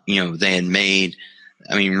 They had made,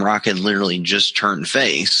 Rock had literally just turned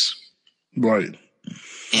face. Right.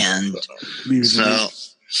 And so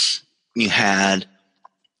you had,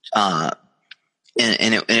 and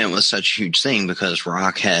it was such a huge thing because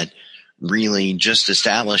Rock had really just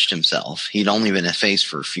established himself. He'd only been a face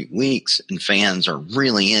for a few weeks and fans are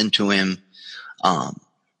really into him.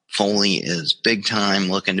 Foley is big time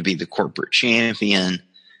looking to be the corporate champion.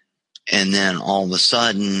 And then all of a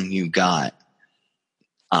sudden you got,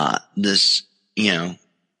 this,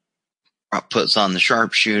 puts on the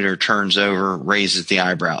sharpshooter, turns over, raises the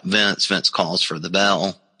eyebrow at Vince. Vince calls for the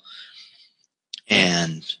bell.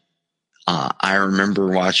 And, I remember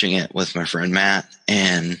watching it with my friend Matt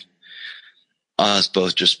and us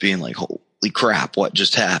both just being like, holy crap, what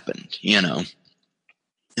just happened? And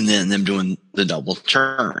then them doing the double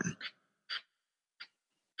turn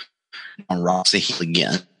on Rock's a heel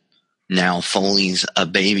again. Now Foley's a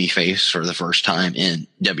babyface for the first time in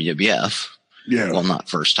WWF. Yeah. Well, not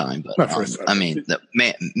first time, but not first time.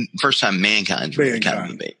 First time Mankind's really kind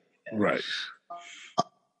of a baby. Right.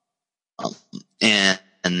 I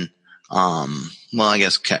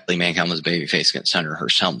guess Mankind was a babyface against Hunter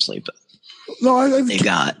Hearst Helmsley, but no, they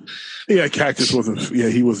got. Yeah, Cactus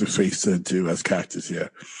he was a face then too as Cactus, yeah.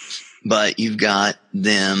 But you've got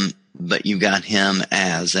them but you got him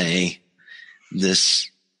as this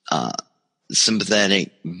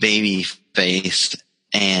sympathetic baby face,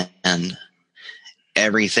 and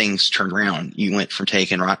everything's turned around. You went from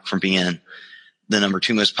taking Rock from being the number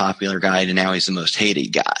 2 most popular guy to now he's the most hated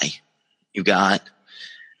guy. You got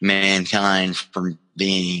Mankind from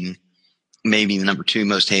being maybe the number 2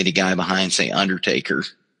 most hated guy behind, say, Undertaker,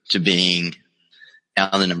 to being now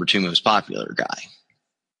the number 2 most popular guy.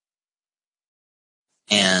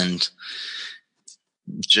 And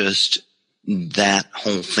just that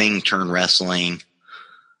whole thing turned wrestling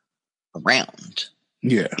around.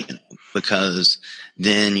 Yeah. Because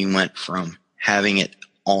then you went from having it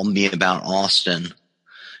all be about Austin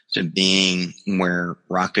to being where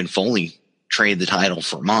Rock and Foley trade the title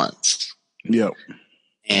for months. Yep.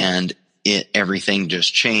 And everything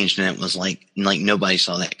just changed, and it was like nobody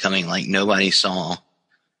saw that coming. Like nobody saw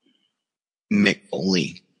Mick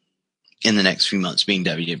Foley in the next few months being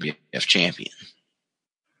WWF champion.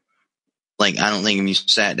 Like, I don't think if you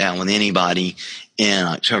sat down with anybody in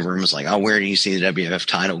October and was like, oh, where do you see the WWF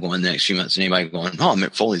title going the next few months? Anybody going, oh,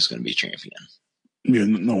 Mick Foley's going to be champion. Yeah,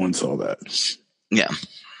 no one saw that. Yeah.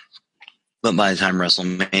 But by the time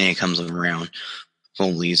WrestleMania comes around,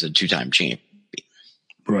 Foley's a 2-time champion.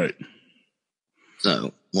 Right.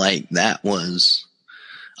 So, like, that was,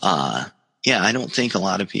 I don't think a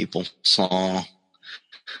lot of people saw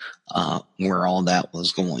where all that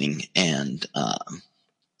was going. And,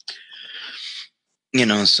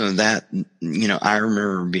 so that, I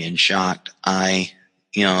remember being shocked. I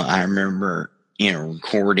remember,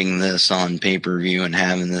 recording this on pay-per-view and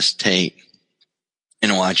having this tape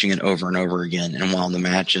and watching it over and over again. And while the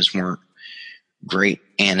matches weren't great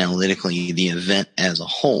analytically, the event as a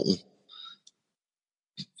whole,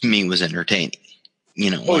 to me, was entertaining.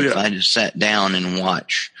 If I just sat down and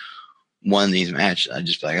watch one of these matches, I'd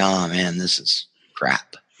just be like, oh man, this is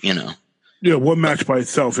crap, Yeah, one match by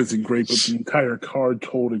itself isn't great, but the entire card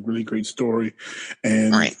told a really great story.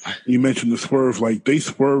 And right. You mentioned the swerve. Like, they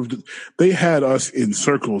had us in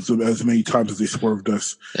circles as many times as they swerved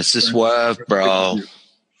us. It's the swerve, bro.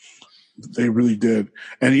 They really did.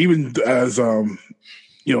 And even as, I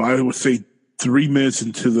would say 3 minutes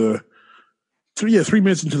into the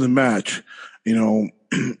match,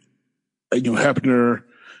 Hebner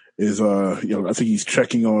is, I think he's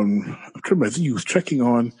checking on, I think he was checking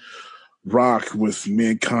on Rock with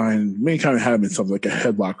Mankind. Mankind had him in something like a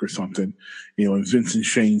headlock or something, and Vince and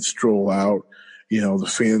Shane stroll out. The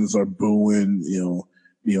fans are booing.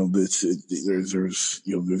 There's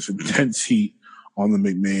intense heat on the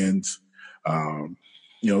McMahons.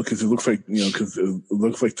 Because it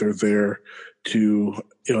looks like they're there to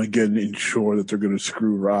again ensure that they're going to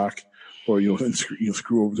screw Rock or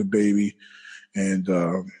screw over the baby, and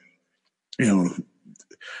to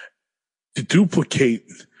duplicate.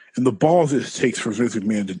 And the balls it takes for Vince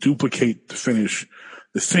McMahon to duplicate the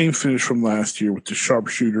same finish from last year with the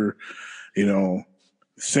sharpshooter,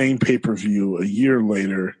 same pay-per-view a year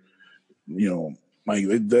later,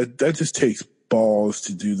 that just takes balls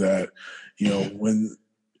to do that, when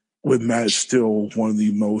that is still one of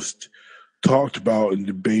the most talked about and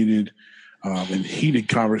debated and heated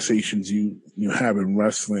conversations you have in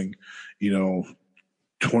wrestling,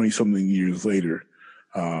 20-something years later.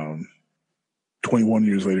 21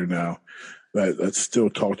 years later now, that's still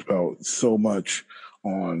talked about so much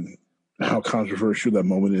on how controversial that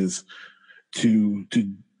moment is to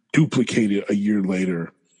duplicate it a year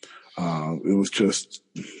later. It was just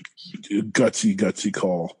a gutsy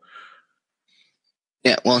call.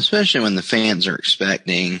 Yeah, well, especially when the fans are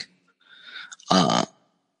expecting the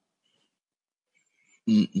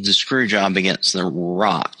screw job against The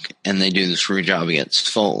Rock, and they do the screw job against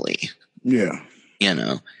Foley. Yeah.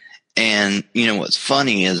 And what's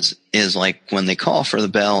funny is like when they call for the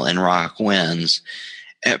bell and Rock wins,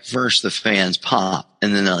 at first the fans pop,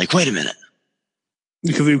 and then they're like, wait a minute.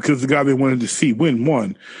 Because the guy they wanted to see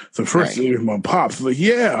won. So first everyone pops. Like,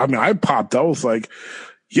 yeah, I popped. I was like,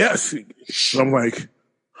 yes. So I'm like,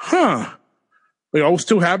 huh. Like, I was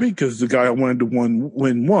still happy because the guy I wanted to win.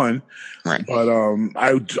 Right. But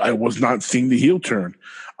I was not seeing the heel turn.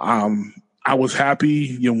 I was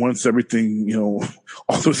happy, once everything, all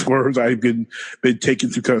the swerves I've been taken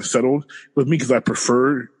to kind of settled with me because I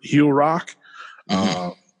prefer heel Rock.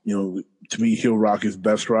 Mm-hmm. To me, heel Rock is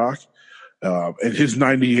best Rock. And his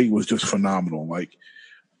 98 was just phenomenal. Like,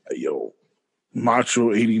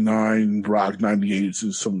 Macho 89, Rock 98 is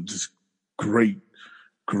just some just great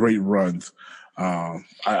runs.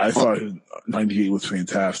 I thought 98 was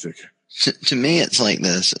fantastic. To me, it's like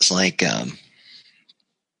this. It's like,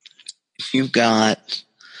 if you've got,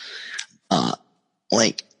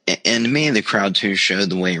 like and to me, the crowd too showed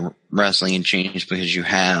the way wrestling had changed, because you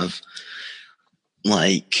have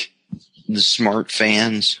like the smart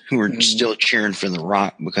fans who are still cheering for The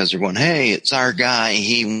Rock because they're going, hey, it's our guy.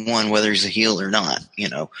 He won whether he's a heel or not.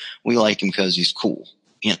 We like him because he's cool,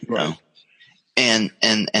 Right. And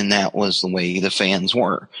that was the way the fans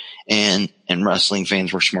were. And wrestling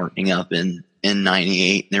fans were smartening up in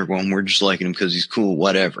 98. They're going, we're just liking him because he's cool,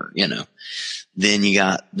 whatever, Then you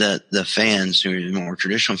got the fans who are the more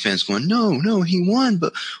traditional fans going, no, he won,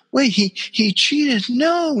 but wait, he cheated.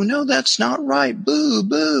 No, that's not right. Boo,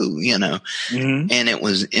 boo, Mm-hmm. And it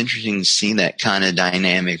was interesting to see that kind of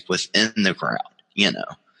dynamic within the crowd,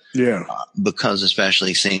 Yeah. because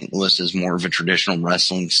especially St. Louis is more of a traditional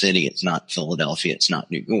wrestling city. It's not Philadelphia. It's not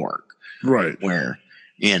New York. Right. Where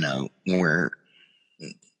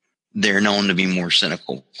they're known to be more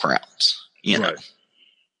cynical crowds, Right.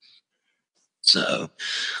 So,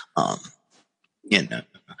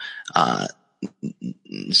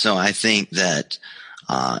 so I think that,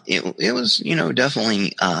 it was,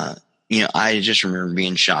 definitely, I just remember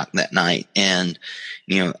being shocked that night. And,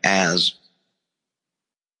 as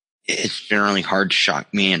it's generally hard to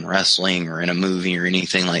shock me in wrestling or in a movie or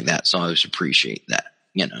anything like that. So I always appreciate that,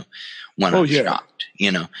 when I'm shocked,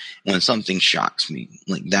 when something shocks me,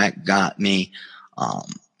 like that got me.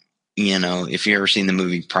 If you ever seen the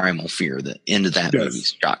movie Primal Fear, the end of that movie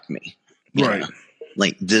shocked me. Right.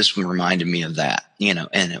 Like this reminded me of that, and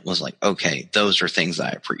it was like, okay, those are things I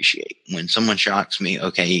appreciate. When someone shocks me,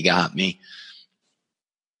 okay, he got me.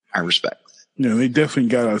 I respect that. Yeah, they definitely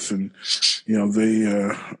got us, and there was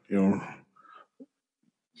a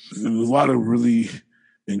lot of really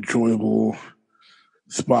enjoyable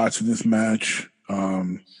spots in this match.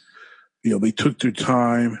 They took their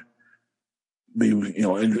time. They,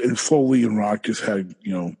 and Foley and Rock just had,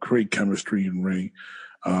 great chemistry in ring.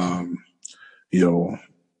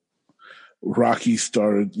 Rocky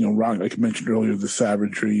started, Rock, like I mentioned earlier, the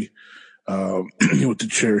savagery, with the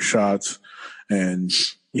chair shots, and,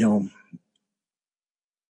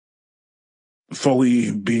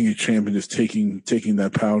 Foley being a champion is taking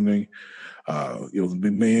that pounding. The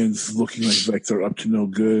McMahon's looking like they're up to no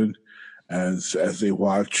good as they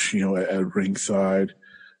watch, at ringside.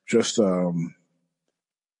 Just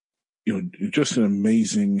just an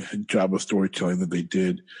amazing job of storytelling that they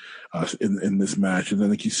did in this match. And then,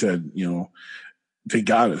 like you said, they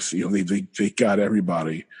got us. They got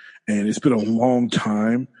everybody, and it's been a long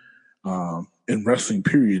time in wrestling.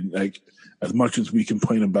 Period. Like, as much as we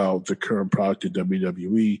complain about the current product of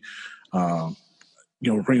WWE,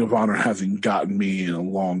 Ring of Honor hasn't gotten me in a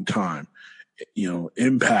long time.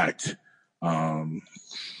 Impact,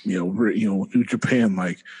 New Japan,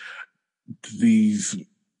 like these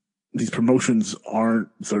promotions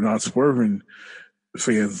they're not swerving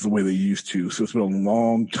fans the way they used to. So it's been a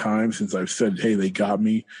long time since I've said, hey, they got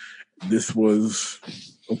me. This was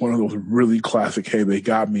one of those really classic, hey, they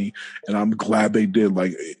got me. And I'm glad they did,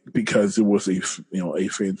 because it was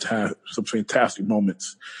some fantastic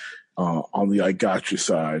moments on the I Gotcha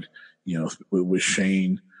side, with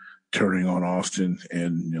Shane turning on Austin,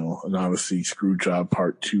 and obviously Screwjob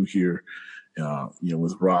Part 2 here,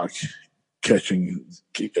 with Rock getting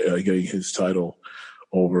his title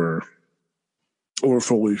over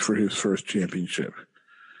Foley for his first championship.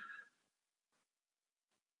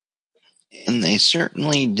 And they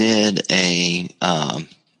certainly did a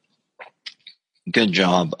good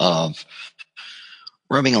job of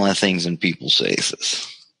rubbing a lot of things in people's faces.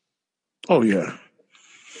 Oh yeah,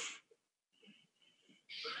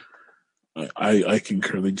 I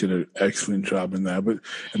concur. They did an excellent job in that,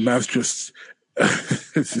 and that's just.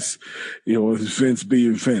 It's just, it's Vince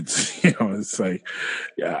being Vince. It's like,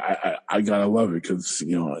 yeah, I gotta love it because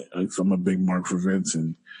I'm a big mark for Vince,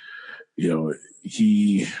 and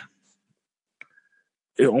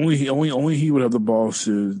only he would have the balls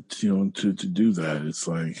to do that. It's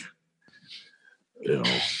like,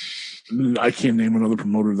 I can't name another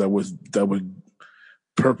promoter that would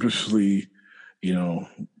purposely,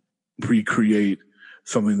 recreate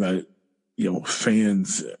something that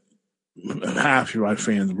fans. Half your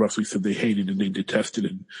fans roughly said they hated and they detested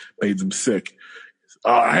and made them sick.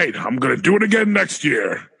 All right, I'm going to do it again next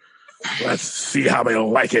year. Let's see how they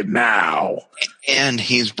like it now. And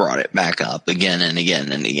he's brought it back up again and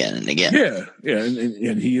again and again and again. Yeah,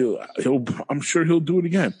 and he'll I'm sure he'll do it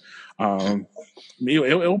again.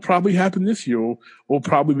 It'll probably happen this year. We'll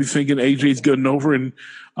probably be thinking AJ's getting over, and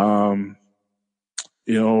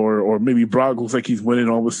or maybe Brock looks like he's winning.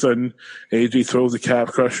 All of a sudden, AJ throws a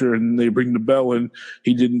calf crusher and they ring the bell and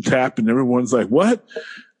he didn't tap, and everyone's like, what?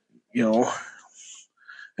 And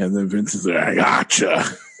then Vince is like, I gotcha.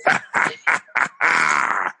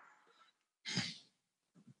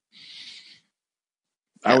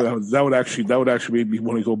 That would actually make me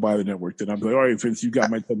want to go buy the network. Then I'm like, all right, Vince, you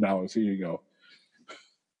got my $10. Here you go.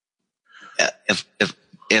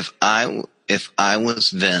 If I was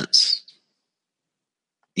Vince,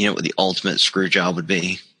 you know what the ultimate screw job would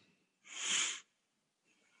be?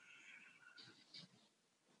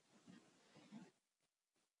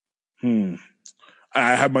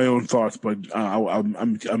 I have my own thoughts, but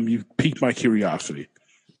you piqued my curiosity.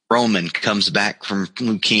 Roman comes back from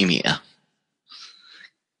leukemia,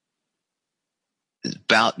 is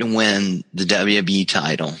about to win the WWE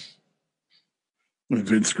title, And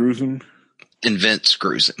Vince screws him. and Vince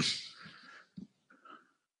screws him.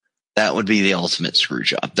 That would be the ultimate screw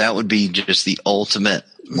job. That would be just the ultimate,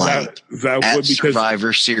 like, at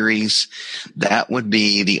Survivor Series. That would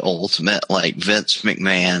be the ultimate, like, Vince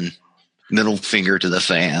McMahon middle finger to the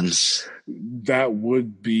fans. That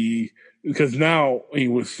would be, because now, I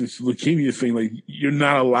mean, with this leukemia thing, like, you're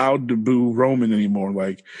not allowed to boo Roman anymore.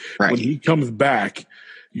 Like, when he comes back,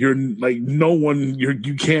 you're like, no one,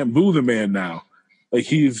 you can't boo the man now. Like,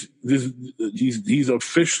 he's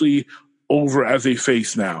officially over as a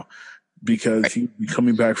face now because he's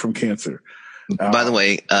coming back from cancer. By the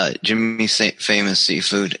way, Jimmy's Famous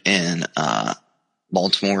Seafood in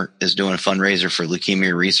Baltimore is doing a fundraiser for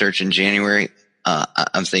leukemia research in January.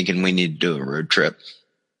 I'm thinking we need to do a road trip.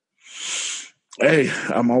 Hey,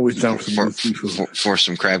 I'm always down for seafood. For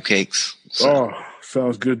some crab cakes. So. Oh,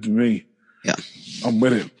 sounds good to me. Yeah, I'm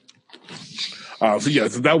with it. So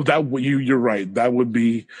you're right. That would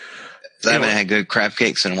be. I haven't had good crab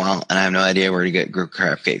cakes in a while, and I have no idea where to get good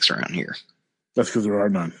crab cakes around here. That's because there are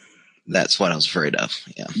none. That's what I was afraid of.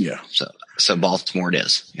 Yeah. Yeah. So Baltimore it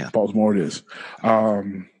is. Yeah. Baltimore it is.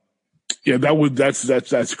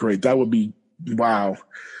 That's great. That would be, wow.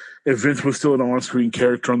 If Vince was still an on-screen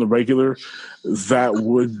character on the regular, that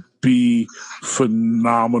would be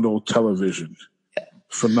phenomenal television. Yeah.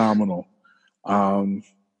 Phenomenal. The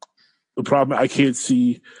problem, I can't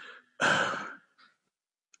see. The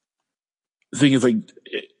thing is, like,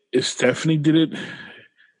 if Stephanie did it,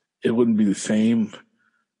 it wouldn't be the same.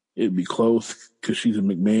 It'd be close because she's a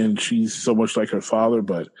McMahon. She's so much like her father,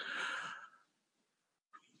 but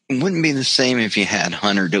it wouldn't be the same if you had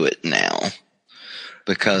Hunter do it now,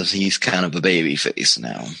 because he's kind of a baby face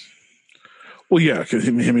now. Well, yeah, because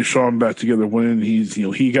him and Shawn back together when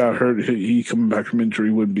he got hurt, he coming back from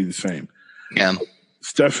injury wouldn't be the same. Yeah,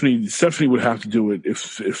 Stephanie would have to do it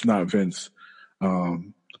if not Vince.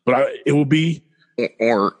 But it will be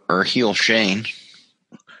or heel Shane.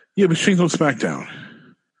 Yeah, but Shane's on SmackDown.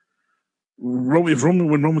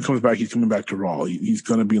 When Roman comes back, he's coming back to Raw. He's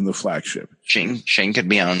going to be in the flagship. Shane could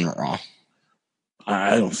be on Raw.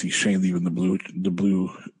 I don't see Shane leaving the blue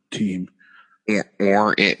team.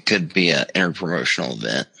 Or it could be an interpromotional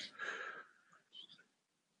event.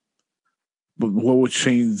 But what would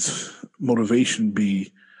Shane's motivation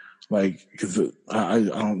be? Like, because I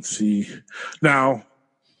don't see now.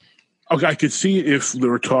 Okay, I could see if they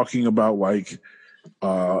were talking about like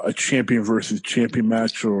a champion versus champion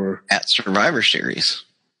match or at Survivor Series.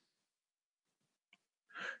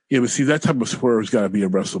 Yeah, but see, that type of swerve's got to be a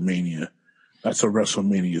WrestleMania. That's a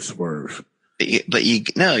WrestleMania swerve. But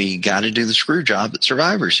you got to do the screw job at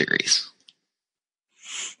Survivor Series.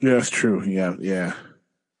 Yeah, that's true. Yeah.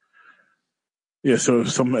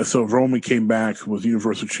 So Roman came back, was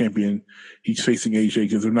Universal Champion. He's facing AJ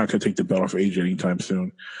because they're not going to take the belt off AJ anytime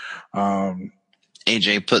soon.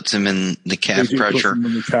 AJ puts him in the calf crusher.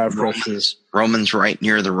 Roman's right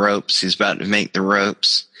near the ropes. He's about to make the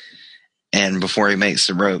ropes. And before he makes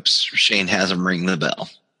the ropes, Shane has him ring the bell.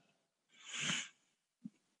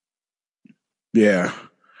 Yeah.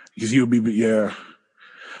 Because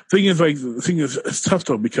Thing is, it's tough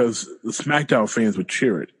though, because the SmackDown fans would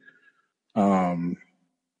cheer it. And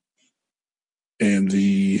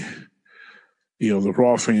the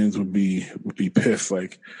Raw fans would be pissed.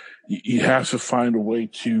 Like, you have to find a way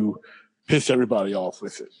to piss everybody off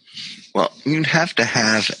with it. Well, you'd have to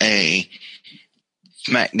have a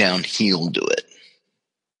SmackDown heel do it.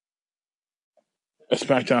 A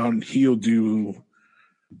SmackDown heel be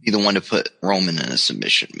the one to put Roman in a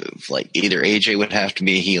submission move. Like, either AJ would have to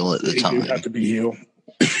be a heel at the time. Would have to be heel.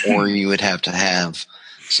 Or you would have to have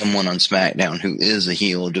someone on SmackDown who is a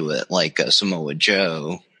heel do it, like Samoa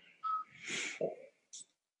Joe.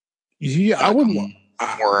 Yeah, I would.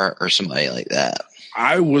 Or somebody like that.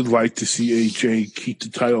 I would like to see AJ keep the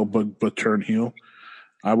title, but turn heel.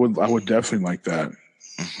 I would definitely like that.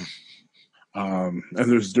 Mm-hmm. And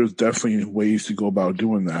there's definitely ways to go about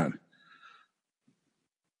doing that.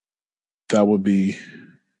 That would be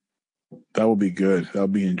good. That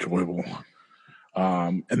would be enjoyable.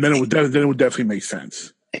 And then it would definitely make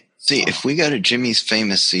sense. See, if we go to Jimmy's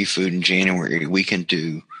Famous Seafood in January, we can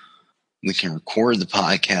record the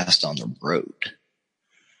podcast on the road.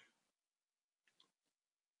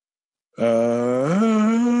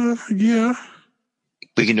 Yeah.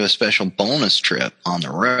 We can do a special bonus trip on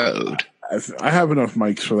the road. I have enough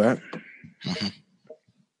mics for that. Mm-hmm.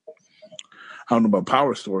 I don't know about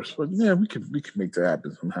power source, but yeah, we can make that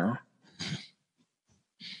happen somehow.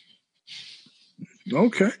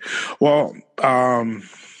 Okay. Well,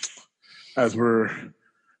 as we're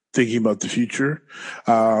thinking about the future,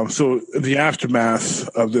 so the aftermath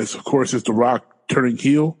of this, of course, is The Rock turning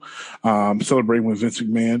heel, celebrating with Vince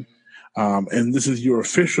McMahon. And this is your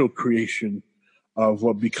official creation of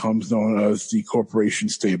what becomes known as the Corporation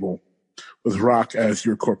Stable, with Rock as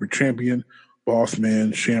your corporate champion, Boss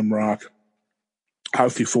Man, Shamrock,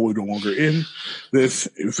 obviously fully no longer in this,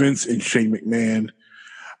 Vince and Shane McMahon,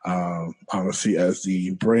 honestly, as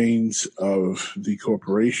the brains of the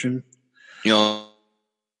corporation. You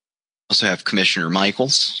also have Commissioner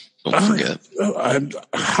Michaels. Don't forget.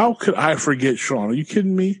 How could I forget Shawn? Are you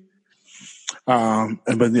kidding me?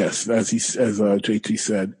 But yes, as JT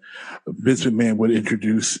said, Vince McMahon would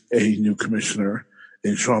introduce a new commissioner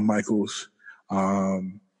in Shawn Michaels,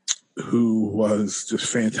 who was just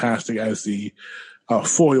fantastic as the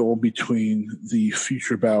foil between the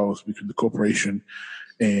future battles between the corporation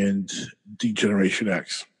and D-Generation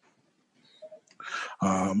X.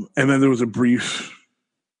 And then there was a brief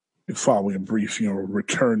return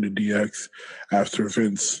to DX after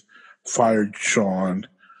Vince fired Shawn,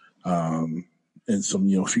 and some,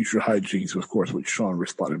 future hijinks, of course, which Shawn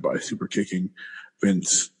responded by super kicking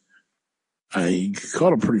Vince. I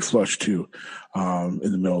caught him pretty flush too, in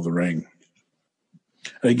the middle of the ring.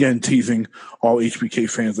 And again, teasing all HBK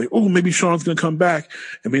fans like, oh, maybe Shawn's going to come back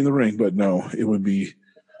and be in the ring. But no, it would be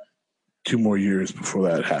 2 more years before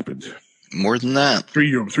that happened. More than that.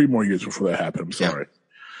 3 more years before that happened. I'm sorry.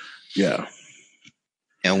 Yeah.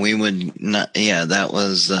 And we would not, that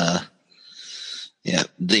was,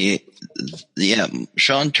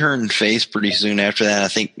 Shawn turned face pretty soon after that. I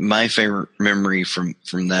think my favorite memory from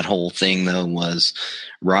that whole thing, though, was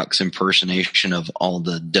Rock's impersonation of all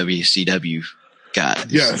the WCW guys.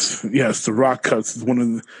 Yes, the Rock cuts is one of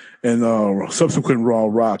the, and subsequent Raw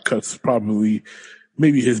Rock cuts probably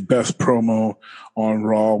maybe his best promo on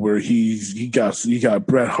Raw, where he got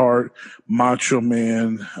Bret Hart, Macho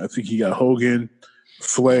Man, I think he got Hogan,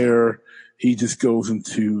 Flair. He just goes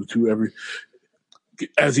into every.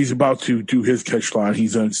 As he's about to do his catch line, he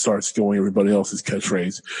then starts going everybody else's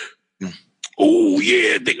catchphrase. Oh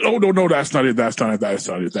yeah! No, that's not it.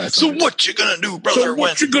 So what you gonna do, brother?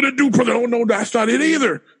 Oh no, that's not it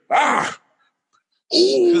either. Oh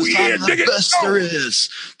yeah! The best there is,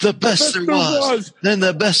 the best there was, then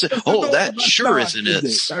the best. That sure isn't it.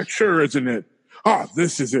 That sure isn't it.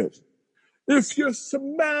 This is it. If you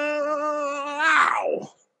smell,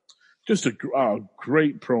 just a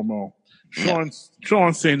great promo. Shawn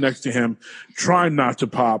standing next to him, trying not to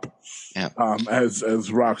pop, as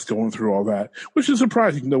Rock's going through all that, which is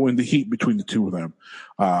surprising, knowing the heat between the two of them.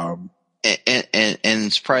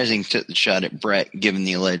 And surprising took the shot at Bret, given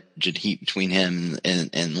the alleged heat between him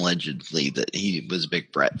and allegedly that he was a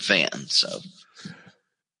big Bret fan. So,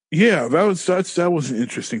 yeah, that was an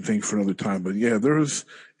interesting thing for another time. But yeah, there was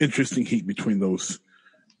interesting heat between those.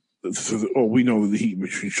 So, we know the heat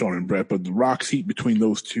between Shawn and Bret, but the Rock's heat between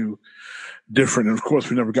those two, different. And of course,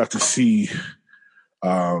 we never got to see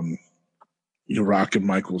Rock and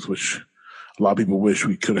Michaels, which a lot of people wish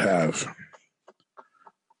we could have.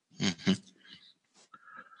 Mm-hmm.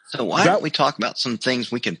 So why don't we talk about some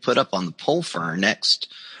things we can put up on the poll for our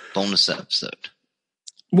next bonus episode?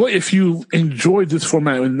 Well, if you enjoyed this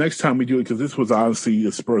format, and next time we do it, because this was honestly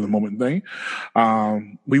a spur of the moment thing,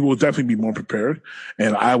 we will definitely be more prepared.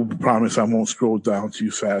 And I will promise I won't scroll down too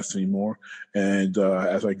fast anymore. And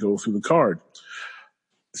as I go through the card.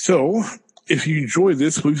 So if you enjoy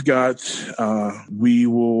this, we've got, we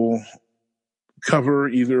will cover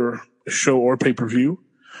either a show or pay-per-view,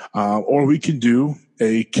 or we can do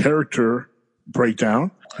a character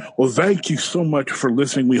breakdown. Well, thank you so much for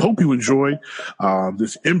listening. We hope you enjoyed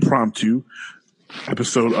this impromptu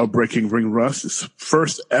episode of Breaking Ring Rust, this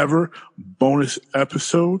first ever bonus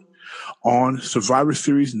episode on Survivor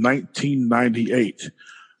Series 1998.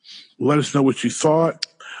 Let us know what you thought.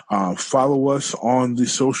 Follow us on the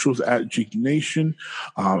socials at Geek Nation,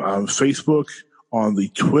 on Facebook, on the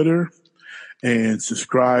Twitter, and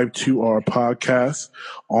subscribe to our podcast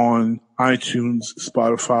on iTunes,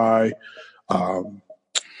 Spotify,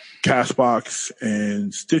 Castbox,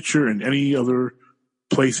 and Stitcher, and any other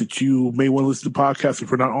place that you may want to listen to podcasts.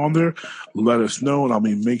 If we're not on there, let us know, and I'll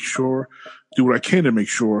do what I can to make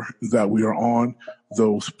sure that we are on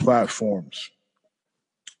those platforms.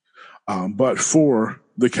 But for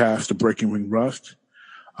the cast of Breaking Wing Rust,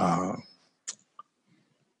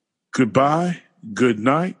 goodbye, good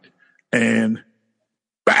night, and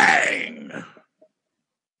bang!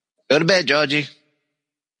 Go to bed, Georgie.